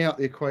took the money out of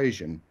the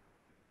equation,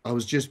 I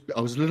was a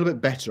little bit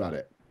better at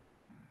it.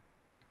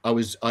 I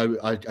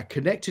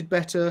connected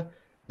better.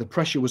 The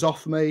pressure was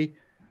off me.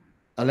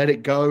 I let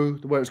it go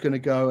the way it was going to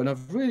go, and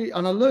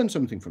I learned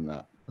something from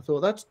that. I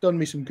thought that's done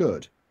me some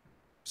good.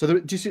 So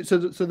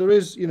there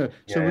is, you know.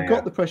 So we've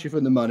got the pressure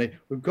from the money.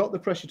 We've got the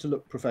pressure to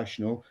look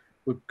professional.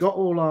 We've got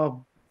all our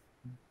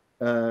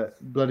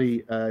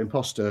bloody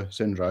imposter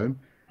syndrome,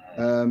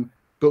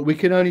 but we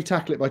can only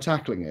tackle it by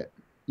tackling it.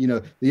 You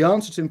know, the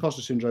answer to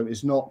imposter syndrome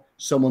is not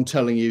someone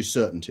telling you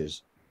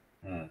certainties.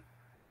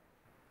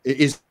 It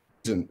isn't.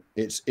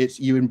 It's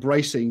you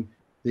embracing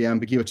the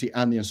ambiguity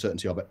and the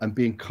uncertainty of it and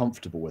being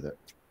comfortable with it.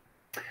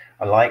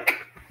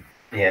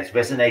 It's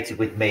resonated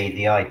with me,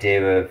 the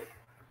idea of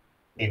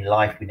in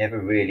life we never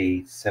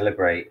really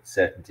celebrate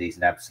certainties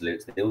and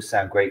absolutes. They all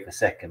sound great for a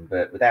second,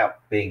 but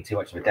without being too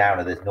much of a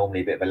downer, there's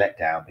normally a bit of a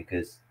letdown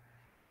because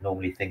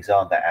normally things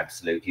aren't that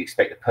absolute. You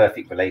expect the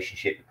perfect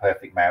relationship, the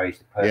perfect marriage,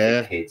 the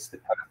perfect kids, the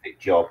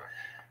perfect job.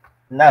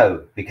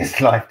 No, because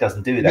life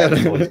doesn't do that.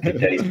 There's always good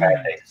days,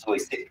 bad days. It's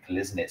always cyclical,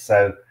 isn't it?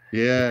 So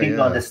if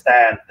people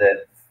understand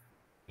that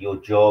your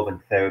job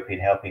and therapy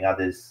and helping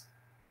others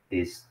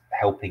is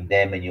helping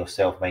them and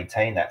yourself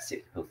maintain that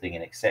cyclical thing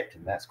and accept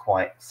them,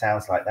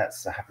 sounds like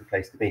that's a happy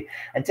place to be.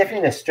 And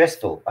definitely they're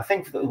stressful. I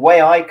think the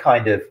way I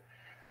kind of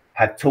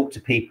have talked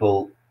to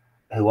people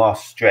who are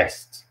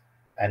stressed,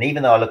 and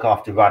even though I look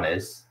after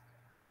runners,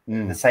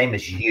 the same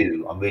as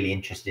you, I'm really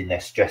interested in their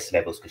stress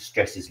levels because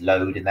stress is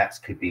load, and that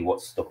could be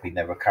what's stopping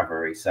their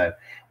recovery. So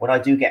when I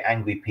do get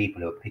angry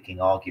people who are picking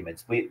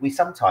arguments, we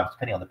sometimes,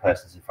 depending on the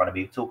person's in front of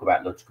me, talk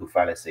about logical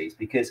fallacies,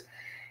 because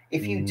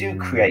if you do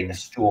create a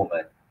straw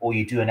man, or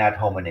you do an ad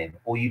hominem,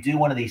 or you do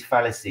one of these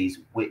fallacies,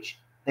 which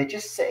they're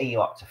just setting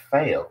you up to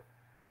fail,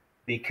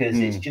 because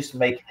it's just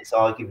making this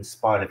argument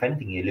spiral. If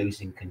anything, you're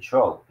losing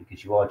control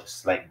because you are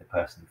just slating the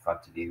person in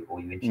front of you, or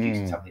you're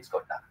introducing something that's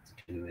got nothing to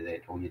do with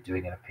it, or you're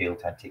doing an appeal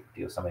to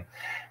antiquity or something.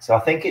 So I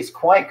think it's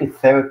quite good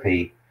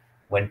therapy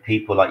when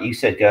people, like you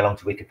said, go along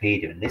to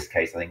Wikipedia. In this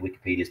case, I think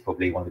Wikipedia is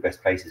probably one of the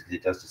best places because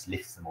it does just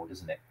list them all,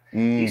 doesn't it?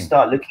 You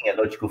start looking at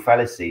logical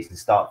fallacies and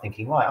start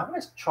thinking, right, I'm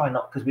going to try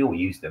not, because we all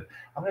use them,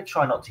 I'm going to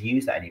try not to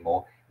use that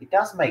anymore. It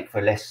does make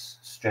for less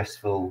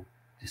stressful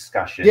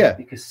discussion. Yeah,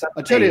 because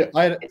I tell you,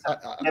 it's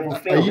a level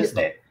field, isn't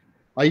it?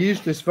 I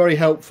used this very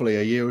helpfully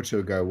a year or two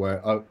ago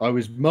where I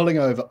was mulling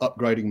over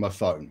upgrading my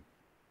phone.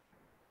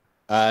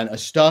 And I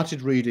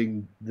started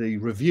reading the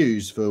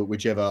reviews for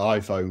whichever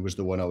iPhone was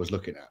the one I was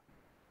looking at.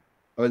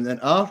 And then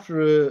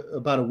after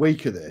about a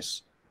week of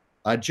this,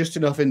 I had just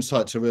enough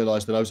insight to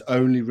realize that I was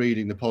only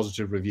reading the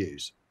positive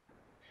reviews.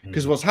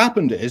 Because what's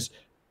happened is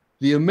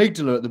the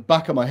amygdala at the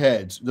back of my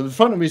head, the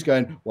front of me is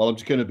going, well, I'm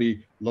just going to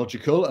be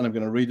logical and I'm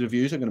going to read the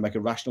reviews. I'm going to make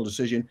a rational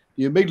decision.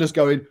 The amygdala's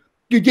going,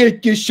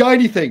 get this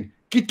shiny thing.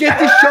 Get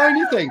this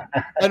shiny thing.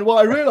 And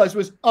what I realized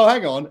was, oh,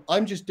 hang on,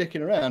 I'm just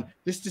dicking around.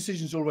 This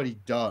decision's already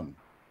done.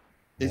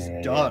 It's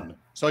done.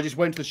 So I just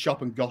went to the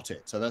shop and got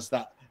it. So that's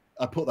that.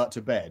 I put that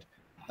to bed.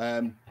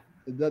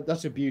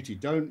 That's a beauty.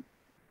 Don't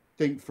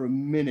think for a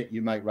minute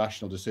you make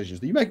rational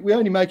decisions. We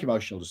only make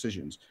emotional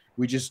decisions.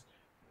 We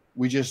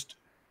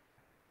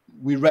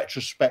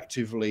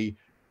retrospectively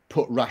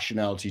put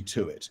rationality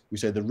to it. We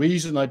say the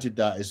reason I did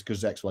that is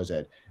because X, Y,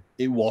 Z.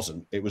 It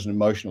wasn't. It was an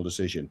emotional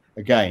decision.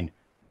 Again,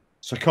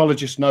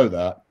 psychologists know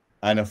that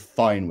and are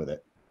fine with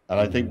it. And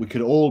I think we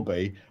could all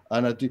be.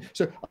 And I do.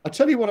 So I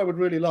tell you what I would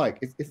really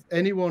like. If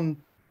anyone,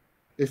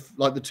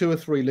 like the 2 or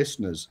 3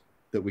 listeners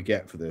that we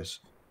get for this,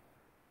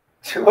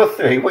 2 or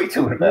 3? What are you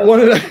talking about?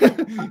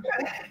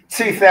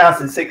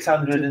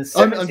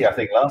 2,670, I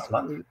think, last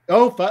month.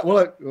 Oh,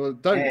 well,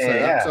 don't say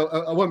that. So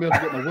I won't be able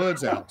to get my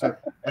words out. So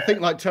I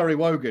think like Terry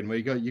Wogan, where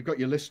you've got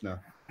your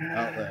listener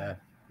out there.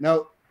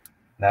 Now,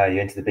 no,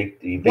 you're into the big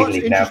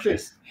league now,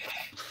 Chris.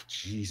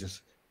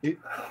 Jesus,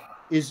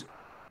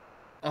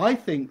 I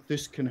think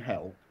this can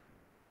help,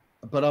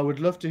 but I would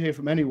love to hear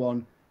from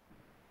anyone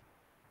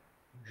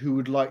who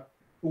would like.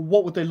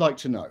 What would they like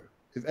to know?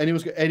 If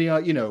anyone's got any,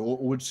 or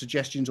would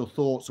suggestions or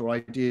thoughts or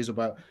ideas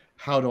about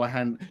how do I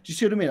handle? Do you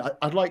see what I mean?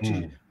 I'd like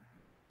to.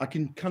 I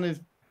can kind of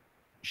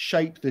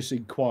shape this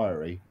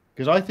inquiry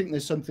because I think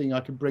there's something I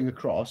can bring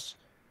across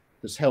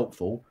that's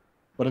helpful,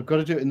 but I've got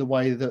to do it in the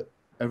way that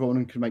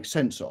everyone can make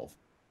sense of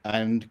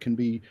and can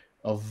be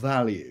of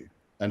value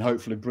and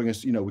hopefully bring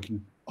us. We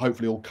can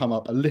hopefully all come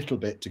up a little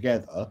bit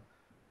together.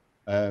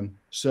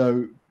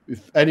 So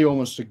if anyone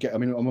wants to get,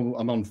 I'm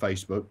on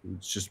Facebook.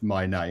 It's just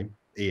my name,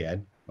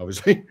 Ian.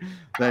 Obviously,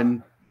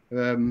 then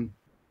then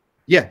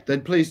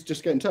please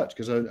just get in touch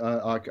because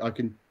I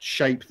can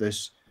shape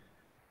this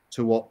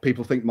to what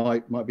people think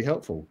might be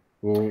helpful.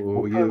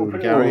 Or you,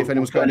 Gary, if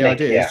anyone's got any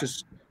ideas,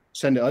 just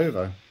send it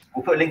over.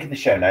 We'll put a link in the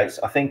show notes.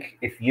 I think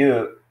if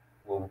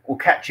we'll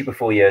catch you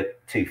before you're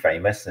too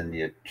famous and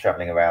you're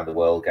traveling around the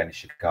world, going to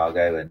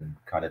Chicago and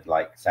kind of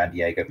like San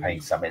Diego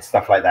Pain Summit,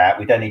 stuff like that.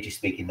 We don't need you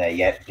speaking there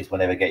yet because we'll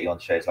never get you on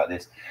shows like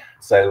this.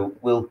 So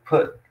we'll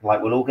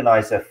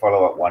organize a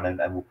follow-up one and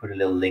we'll put a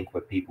little link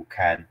where people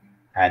can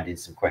hand in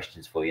some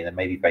questions for you and then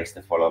maybe base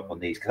the follow-up on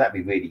these because that'd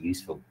be really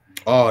useful.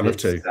 Oh, I'd love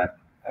to.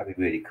 That'd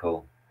be really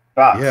cool.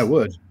 But yeah, it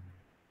would.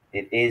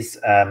 It is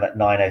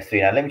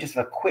 9:03 now. Let me just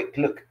have a quick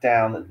look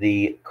down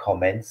the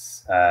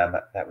comments.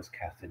 That was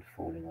Catherine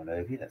falling all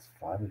over you. That's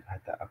fine. We've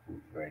had that up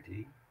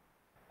already.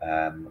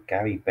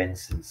 Gary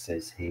Benson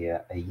says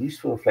here, a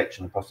useful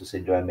reflection on imposter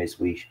syndrome is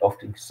we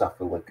often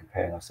suffer when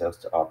comparing ourselves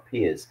to our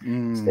peers.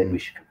 Instead, we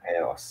should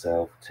compare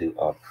ourselves to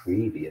our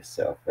previous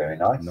self. Very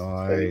nice.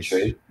 Very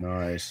true.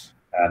 Nice.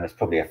 There's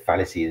probably a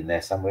fallacy in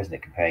there somewhere, isn't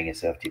it? Comparing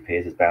yourself to your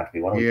peers is bound to be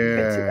one.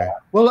 Yeah.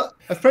 Well,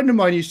 a friend of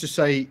mine used to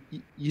say,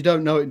 "You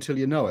don't know it until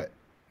you know it."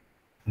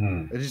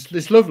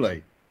 It's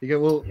lovely. You go,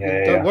 well,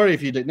 don't worry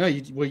if you didn't know.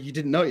 You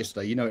didn't know it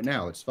yesterday. You know it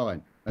now. It's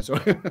fine. That's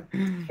right.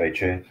 Very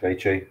true. Very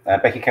true.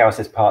 Becky Carroll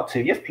says part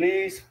 2. Yes,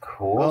 please. Of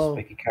course.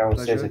 Becky Carroll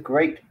says a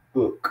great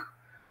book.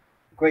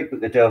 A great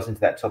book that delves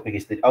into that topic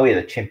is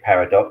the Chimp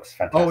Paradox.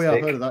 Fantastic. Oh yeah,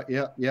 I've heard of that.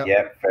 Yeah.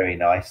 Yeah, very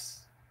nice.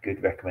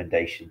 Good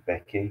recommendation,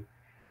 Becky.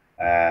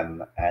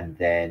 And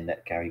then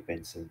Gary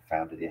Benson,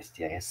 founder of the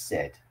STA, has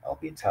said, "I'll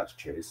be in touch,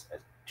 Tris,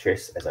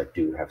 as I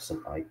do have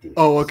some ideas."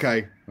 Oh,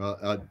 okay. Well,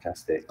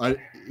 fantastic. I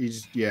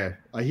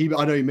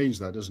know he means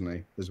that, doesn't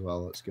he? As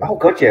well. That's good. Oh,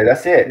 gotcha.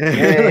 That's it.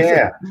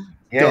 Yeah.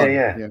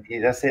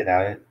 That's it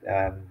now.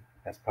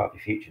 That's part of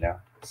your future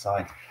now.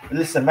 Signed. But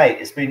listen, mate,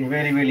 it's been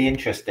really, really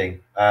interesting.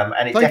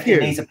 And it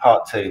definitely needs a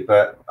part 2.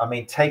 But I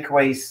mean,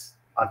 takeaways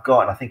I've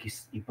got, and I think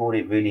you brought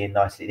it really in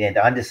nicely at the end.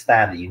 I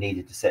understand that you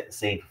needed to set the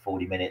scene for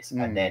 40 minutes,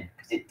 and then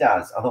because it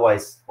does.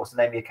 Otherwise, what's the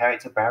name of your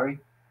character? Barry.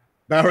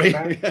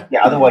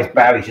 Yeah. Otherwise,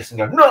 Barry's just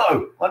going to go,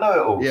 no, I know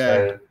it all.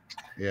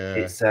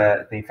 Yeah. So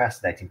it's been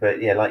fascinating.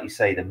 But yeah, like you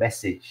say, the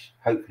message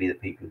hopefully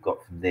that people have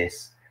got from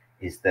this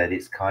is that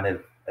it's kind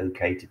of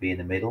okay to be in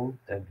the middle.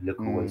 Don't look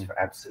always for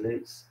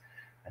absolutes,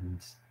 and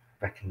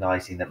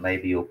recognizing that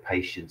maybe your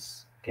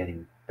patience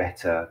getting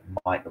better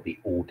might not be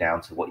all down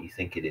to what you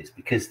think it is,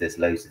 because there's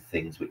loads of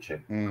things which are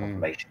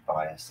confirmation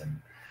bias and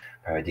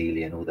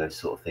pareidolia and all those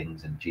sort of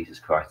things, and Jesus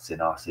Christ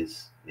in us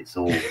is it's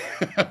all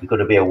you've got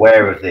to be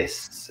aware of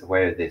this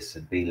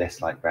and be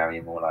less like Barry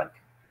and more like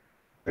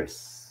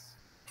Chris.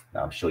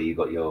 Now, I'm sure you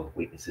got your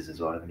weaknesses as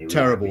well, haven't you?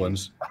 Terrible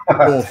ones.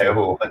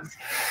 Terrible ones.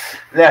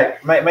 Yeah,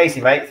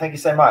 amazing, mate. Thank you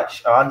so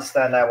much. I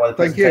understand now why the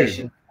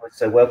presentation was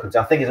so welcomed.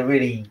 I think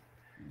it's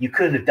you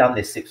couldn't have done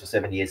this 6 or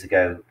 7 years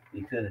ago.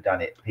 You couldn't have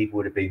done it. People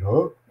would have been,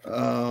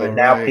 but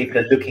now people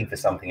are looking for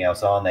something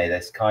else, aren't they?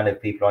 There's kind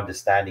of people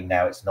understanding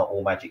now it's not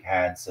all magic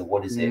hands. So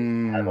what is it?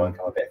 How do I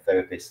become a better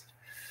therapist?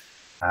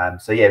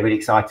 So yeah, really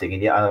exciting.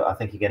 And yeah, I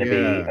think you're going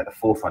to be at the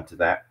forefront of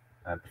that.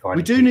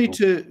 We do need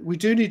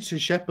to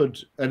shepherd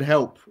and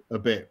help a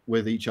bit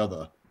with each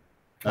other.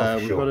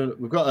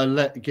 We've got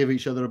to give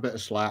each other a bit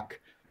of slack.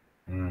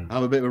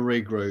 Have a bit of a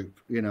regroup.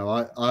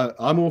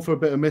 I'm all for a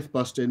bit of myth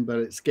busting, but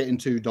it's getting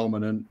too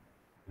dominant.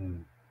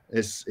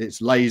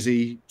 It's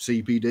lazy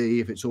CPD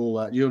if it's all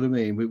that. You know what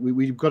I mean?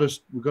 We've got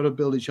to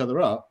build each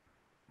other up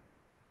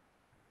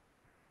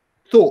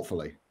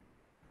thoughtfully.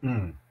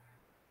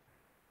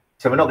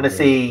 So we're not going to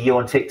see you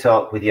on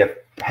TikTok with your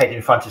head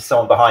in front of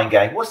someone behind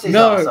going, "What's this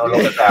arsehole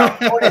all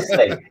about?"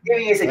 Honestly, here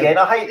he is again.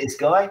 I hate this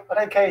guy. I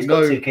don't care. He's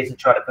got 2 kids and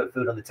trying to put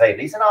food on the table.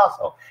 He's an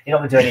arsehole. You're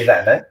not going to do any of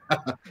that, no?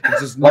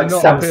 Like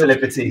some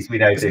celebrities we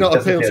know do. It's not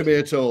appeal to me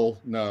at all.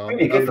 No.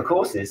 Really good for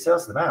courses.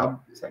 Sells them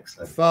out. It's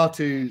excellent. Far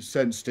too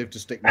sensitive to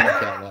stick my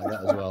neck out like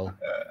that as well.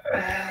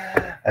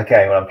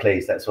 Okay, well, I'm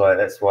pleased. That's why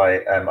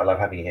I love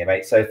having you here,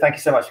 mate. So thank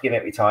you so much for giving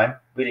up your time.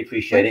 Really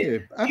appreciate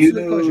it.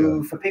 Absolute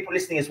pleasure. For people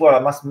listening as well, I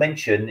must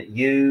mention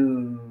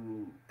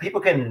people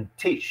can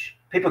teach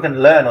people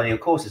can learn on your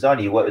courses, aren't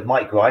you? You work with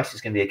Mike Grice,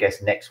 who's going to be a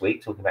guest next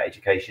week talking about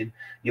education.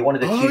 You're one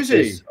of the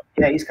tutors.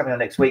 Yeah, he's coming on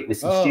next week with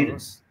some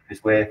students.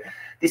 Because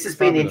this has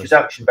been the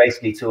introduction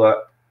basically to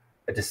a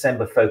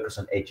December focus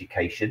on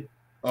education.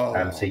 So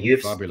I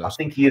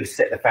think you've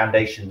set the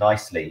foundation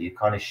nicely. You've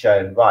kind of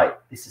shown, right,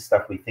 this is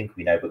stuff we think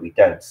we know, but we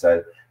don't.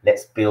 So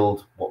let's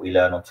build what we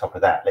learn on top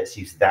of that. Let's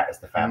use that as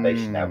the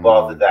foundation now,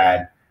 rather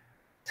than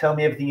tell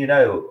me everything you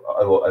know,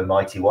 oh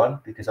mighty one,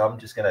 because I'm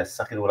just going to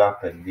suck it all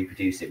up and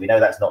reproduce it. We know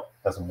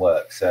doesn't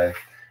work. So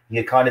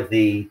you're kind of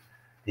the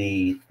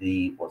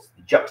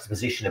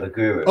juxtaposition of a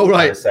guru. Oh,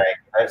 right. Saying,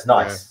 oh, it's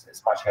nice. Yeah.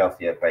 It's much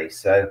healthier base.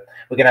 So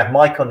we're going to have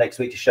Mike on next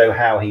week to show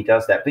how he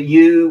does that. But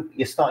you're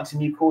starting some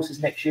new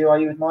courses next year, are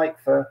you, with Mike,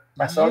 for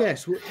massage?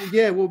 Yes.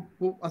 Well,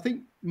 I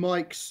think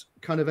Mike's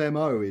kind of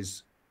MO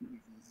is,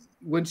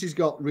 once he's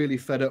got really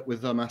fed up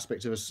with some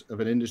aspect of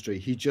an industry,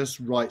 he just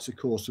writes a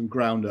course from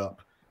ground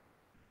up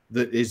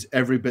that is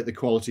every bit the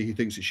quality he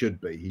thinks it should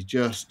be. He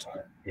just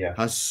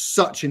has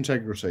such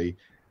integrity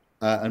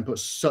and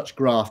puts such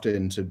graft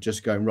into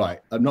just going, right,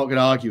 I'm not going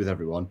to argue with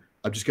everyone.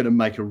 I'm just going to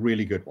make a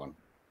really good one.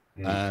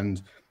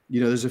 And,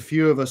 there's a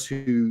few of us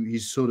who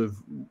he's sort of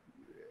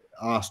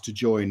asked to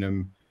join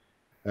him,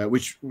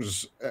 which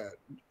was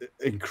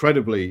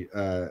incredibly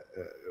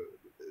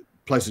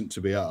pleasant to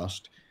be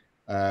asked.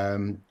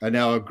 And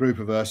now a group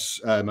of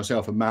us,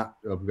 myself and Matt,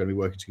 are going to be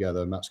working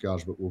together. Matt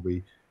Scarsbrook will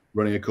be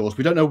running a course.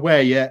 We don't know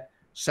where yet,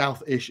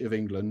 south-ish of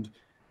England,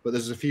 but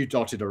there's a few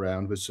dotted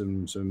around with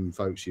some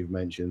folks you've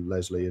mentioned,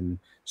 Leslie and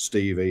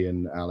Stevie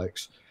and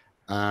Alex.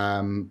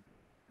 And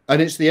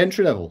it's the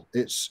entry level.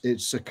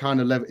 It's a kind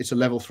of level. It's a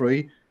level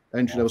 3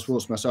 entry level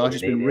sports massage.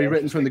 It's been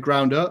rewritten from the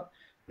ground up.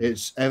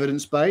 It's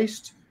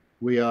evidence-based.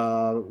 We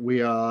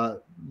are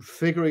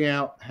figuring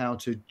out how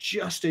to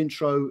just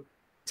intro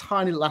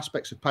tiny little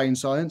aspects of pain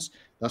science.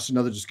 That's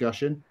another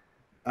discussion.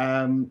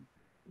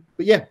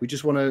 But yeah, we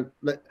just want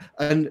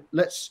to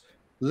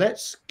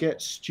let's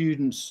get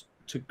students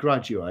to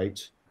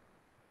graduate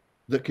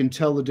that can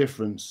tell the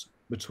difference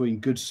between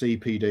good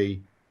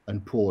CPD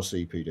and poor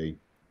CPD,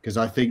 because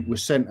I think we're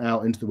sent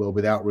out into the world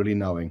without really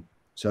knowing.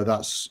 So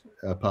that's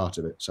a part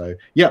of it. So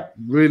yeah,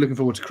 really looking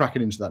forward to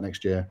cracking into that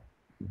next year.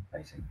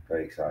 Amazing,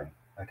 very exciting.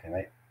 Okay,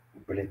 mate,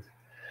 brilliant.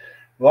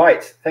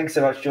 Right, thanks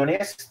so much for joining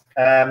us.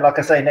 Like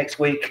I say, next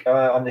week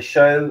on the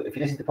show, if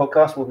you listen to the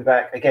podcast, we'll be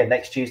back again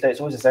next Tuesday.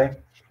 It's always the same.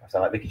 I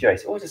sound like Ricky J.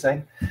 It's always the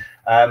same.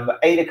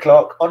 8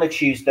 o'clock on a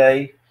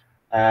Tuesday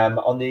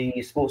on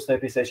the Sports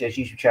Therapy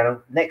Association YouTube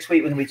channel. Next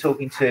week, we're going to be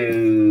talking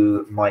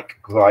to Mike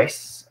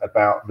Grice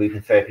about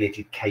movement therapy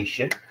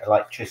education.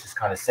 Like Tris has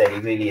kind of said, he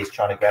really is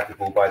trying to grab the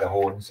bull by the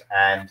horns,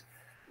 and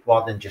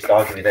rather than just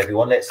argue with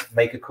everyone, let's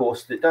make a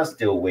course that does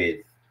deal with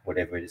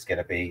whatever it is going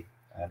to be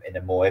in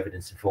a more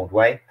evidence-informed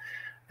way.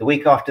 The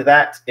week after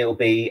that, it will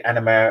be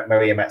Anna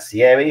Maria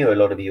Mazzieri, who a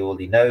lot of you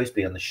already know, has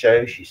been on the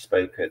show. She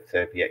spoke at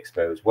Therapy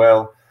Expo as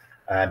well,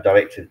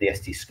 director of the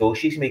ST School.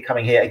 She's going to be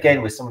coming here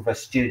again with some of her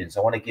students.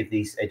 I want to give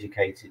these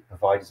educated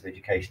providers of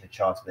education a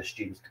chance for their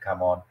students to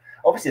come on.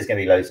 Obviously, there's going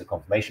to be loads of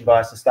confirmation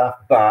bias and stuff,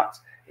 but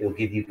it will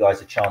give you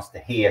guys a chance to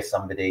hear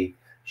somebody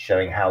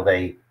showing how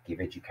they give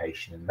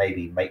education and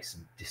maybe make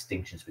some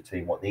distinctions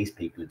between what these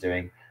people are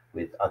doing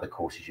with other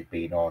courses you've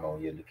been on or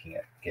you're looking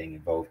at getting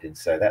involved in.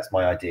 So that's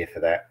my idea for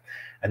that.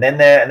 And then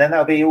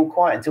that'll be all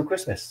quiet until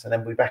Christmas. And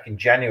then we'll be back in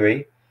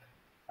January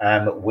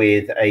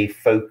with a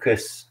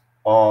focus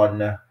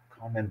on, I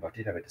can't remember, I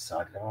did have it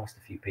decided. I asked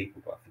a few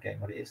people, but I'm forgetting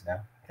what it is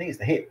now. I think it's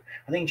the hip.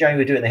 I think in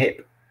January we're doing the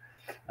hip.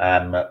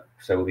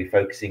 So we'll be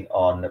focusing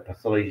on the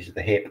pathologies of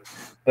the hip.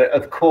 But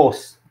of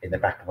course, in the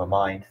back of my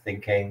mind,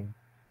 thinking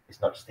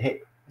it's not just the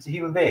hip, it's a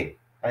human being.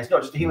 And it's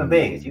not just a human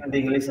being, it's a human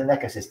being who lives in an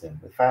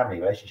ecosystem with family,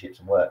 relationships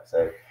and work.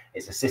 So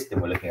it's a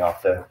system we're looking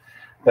after.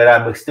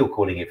 But we're still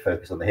calling it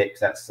Focus on the Hips.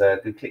 That's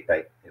good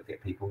clickbait. It'll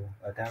get people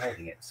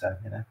downloading it. So,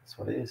 that's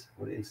what it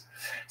is.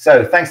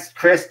 So thanks,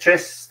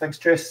 Chris. Thanks,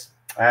 Tris.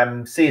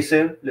 See you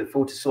soon. Look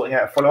forward to sorting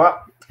out a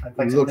follow-up. And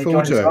thanks for joining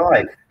us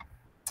live.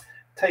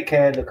 Take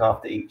care. Look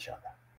after each other.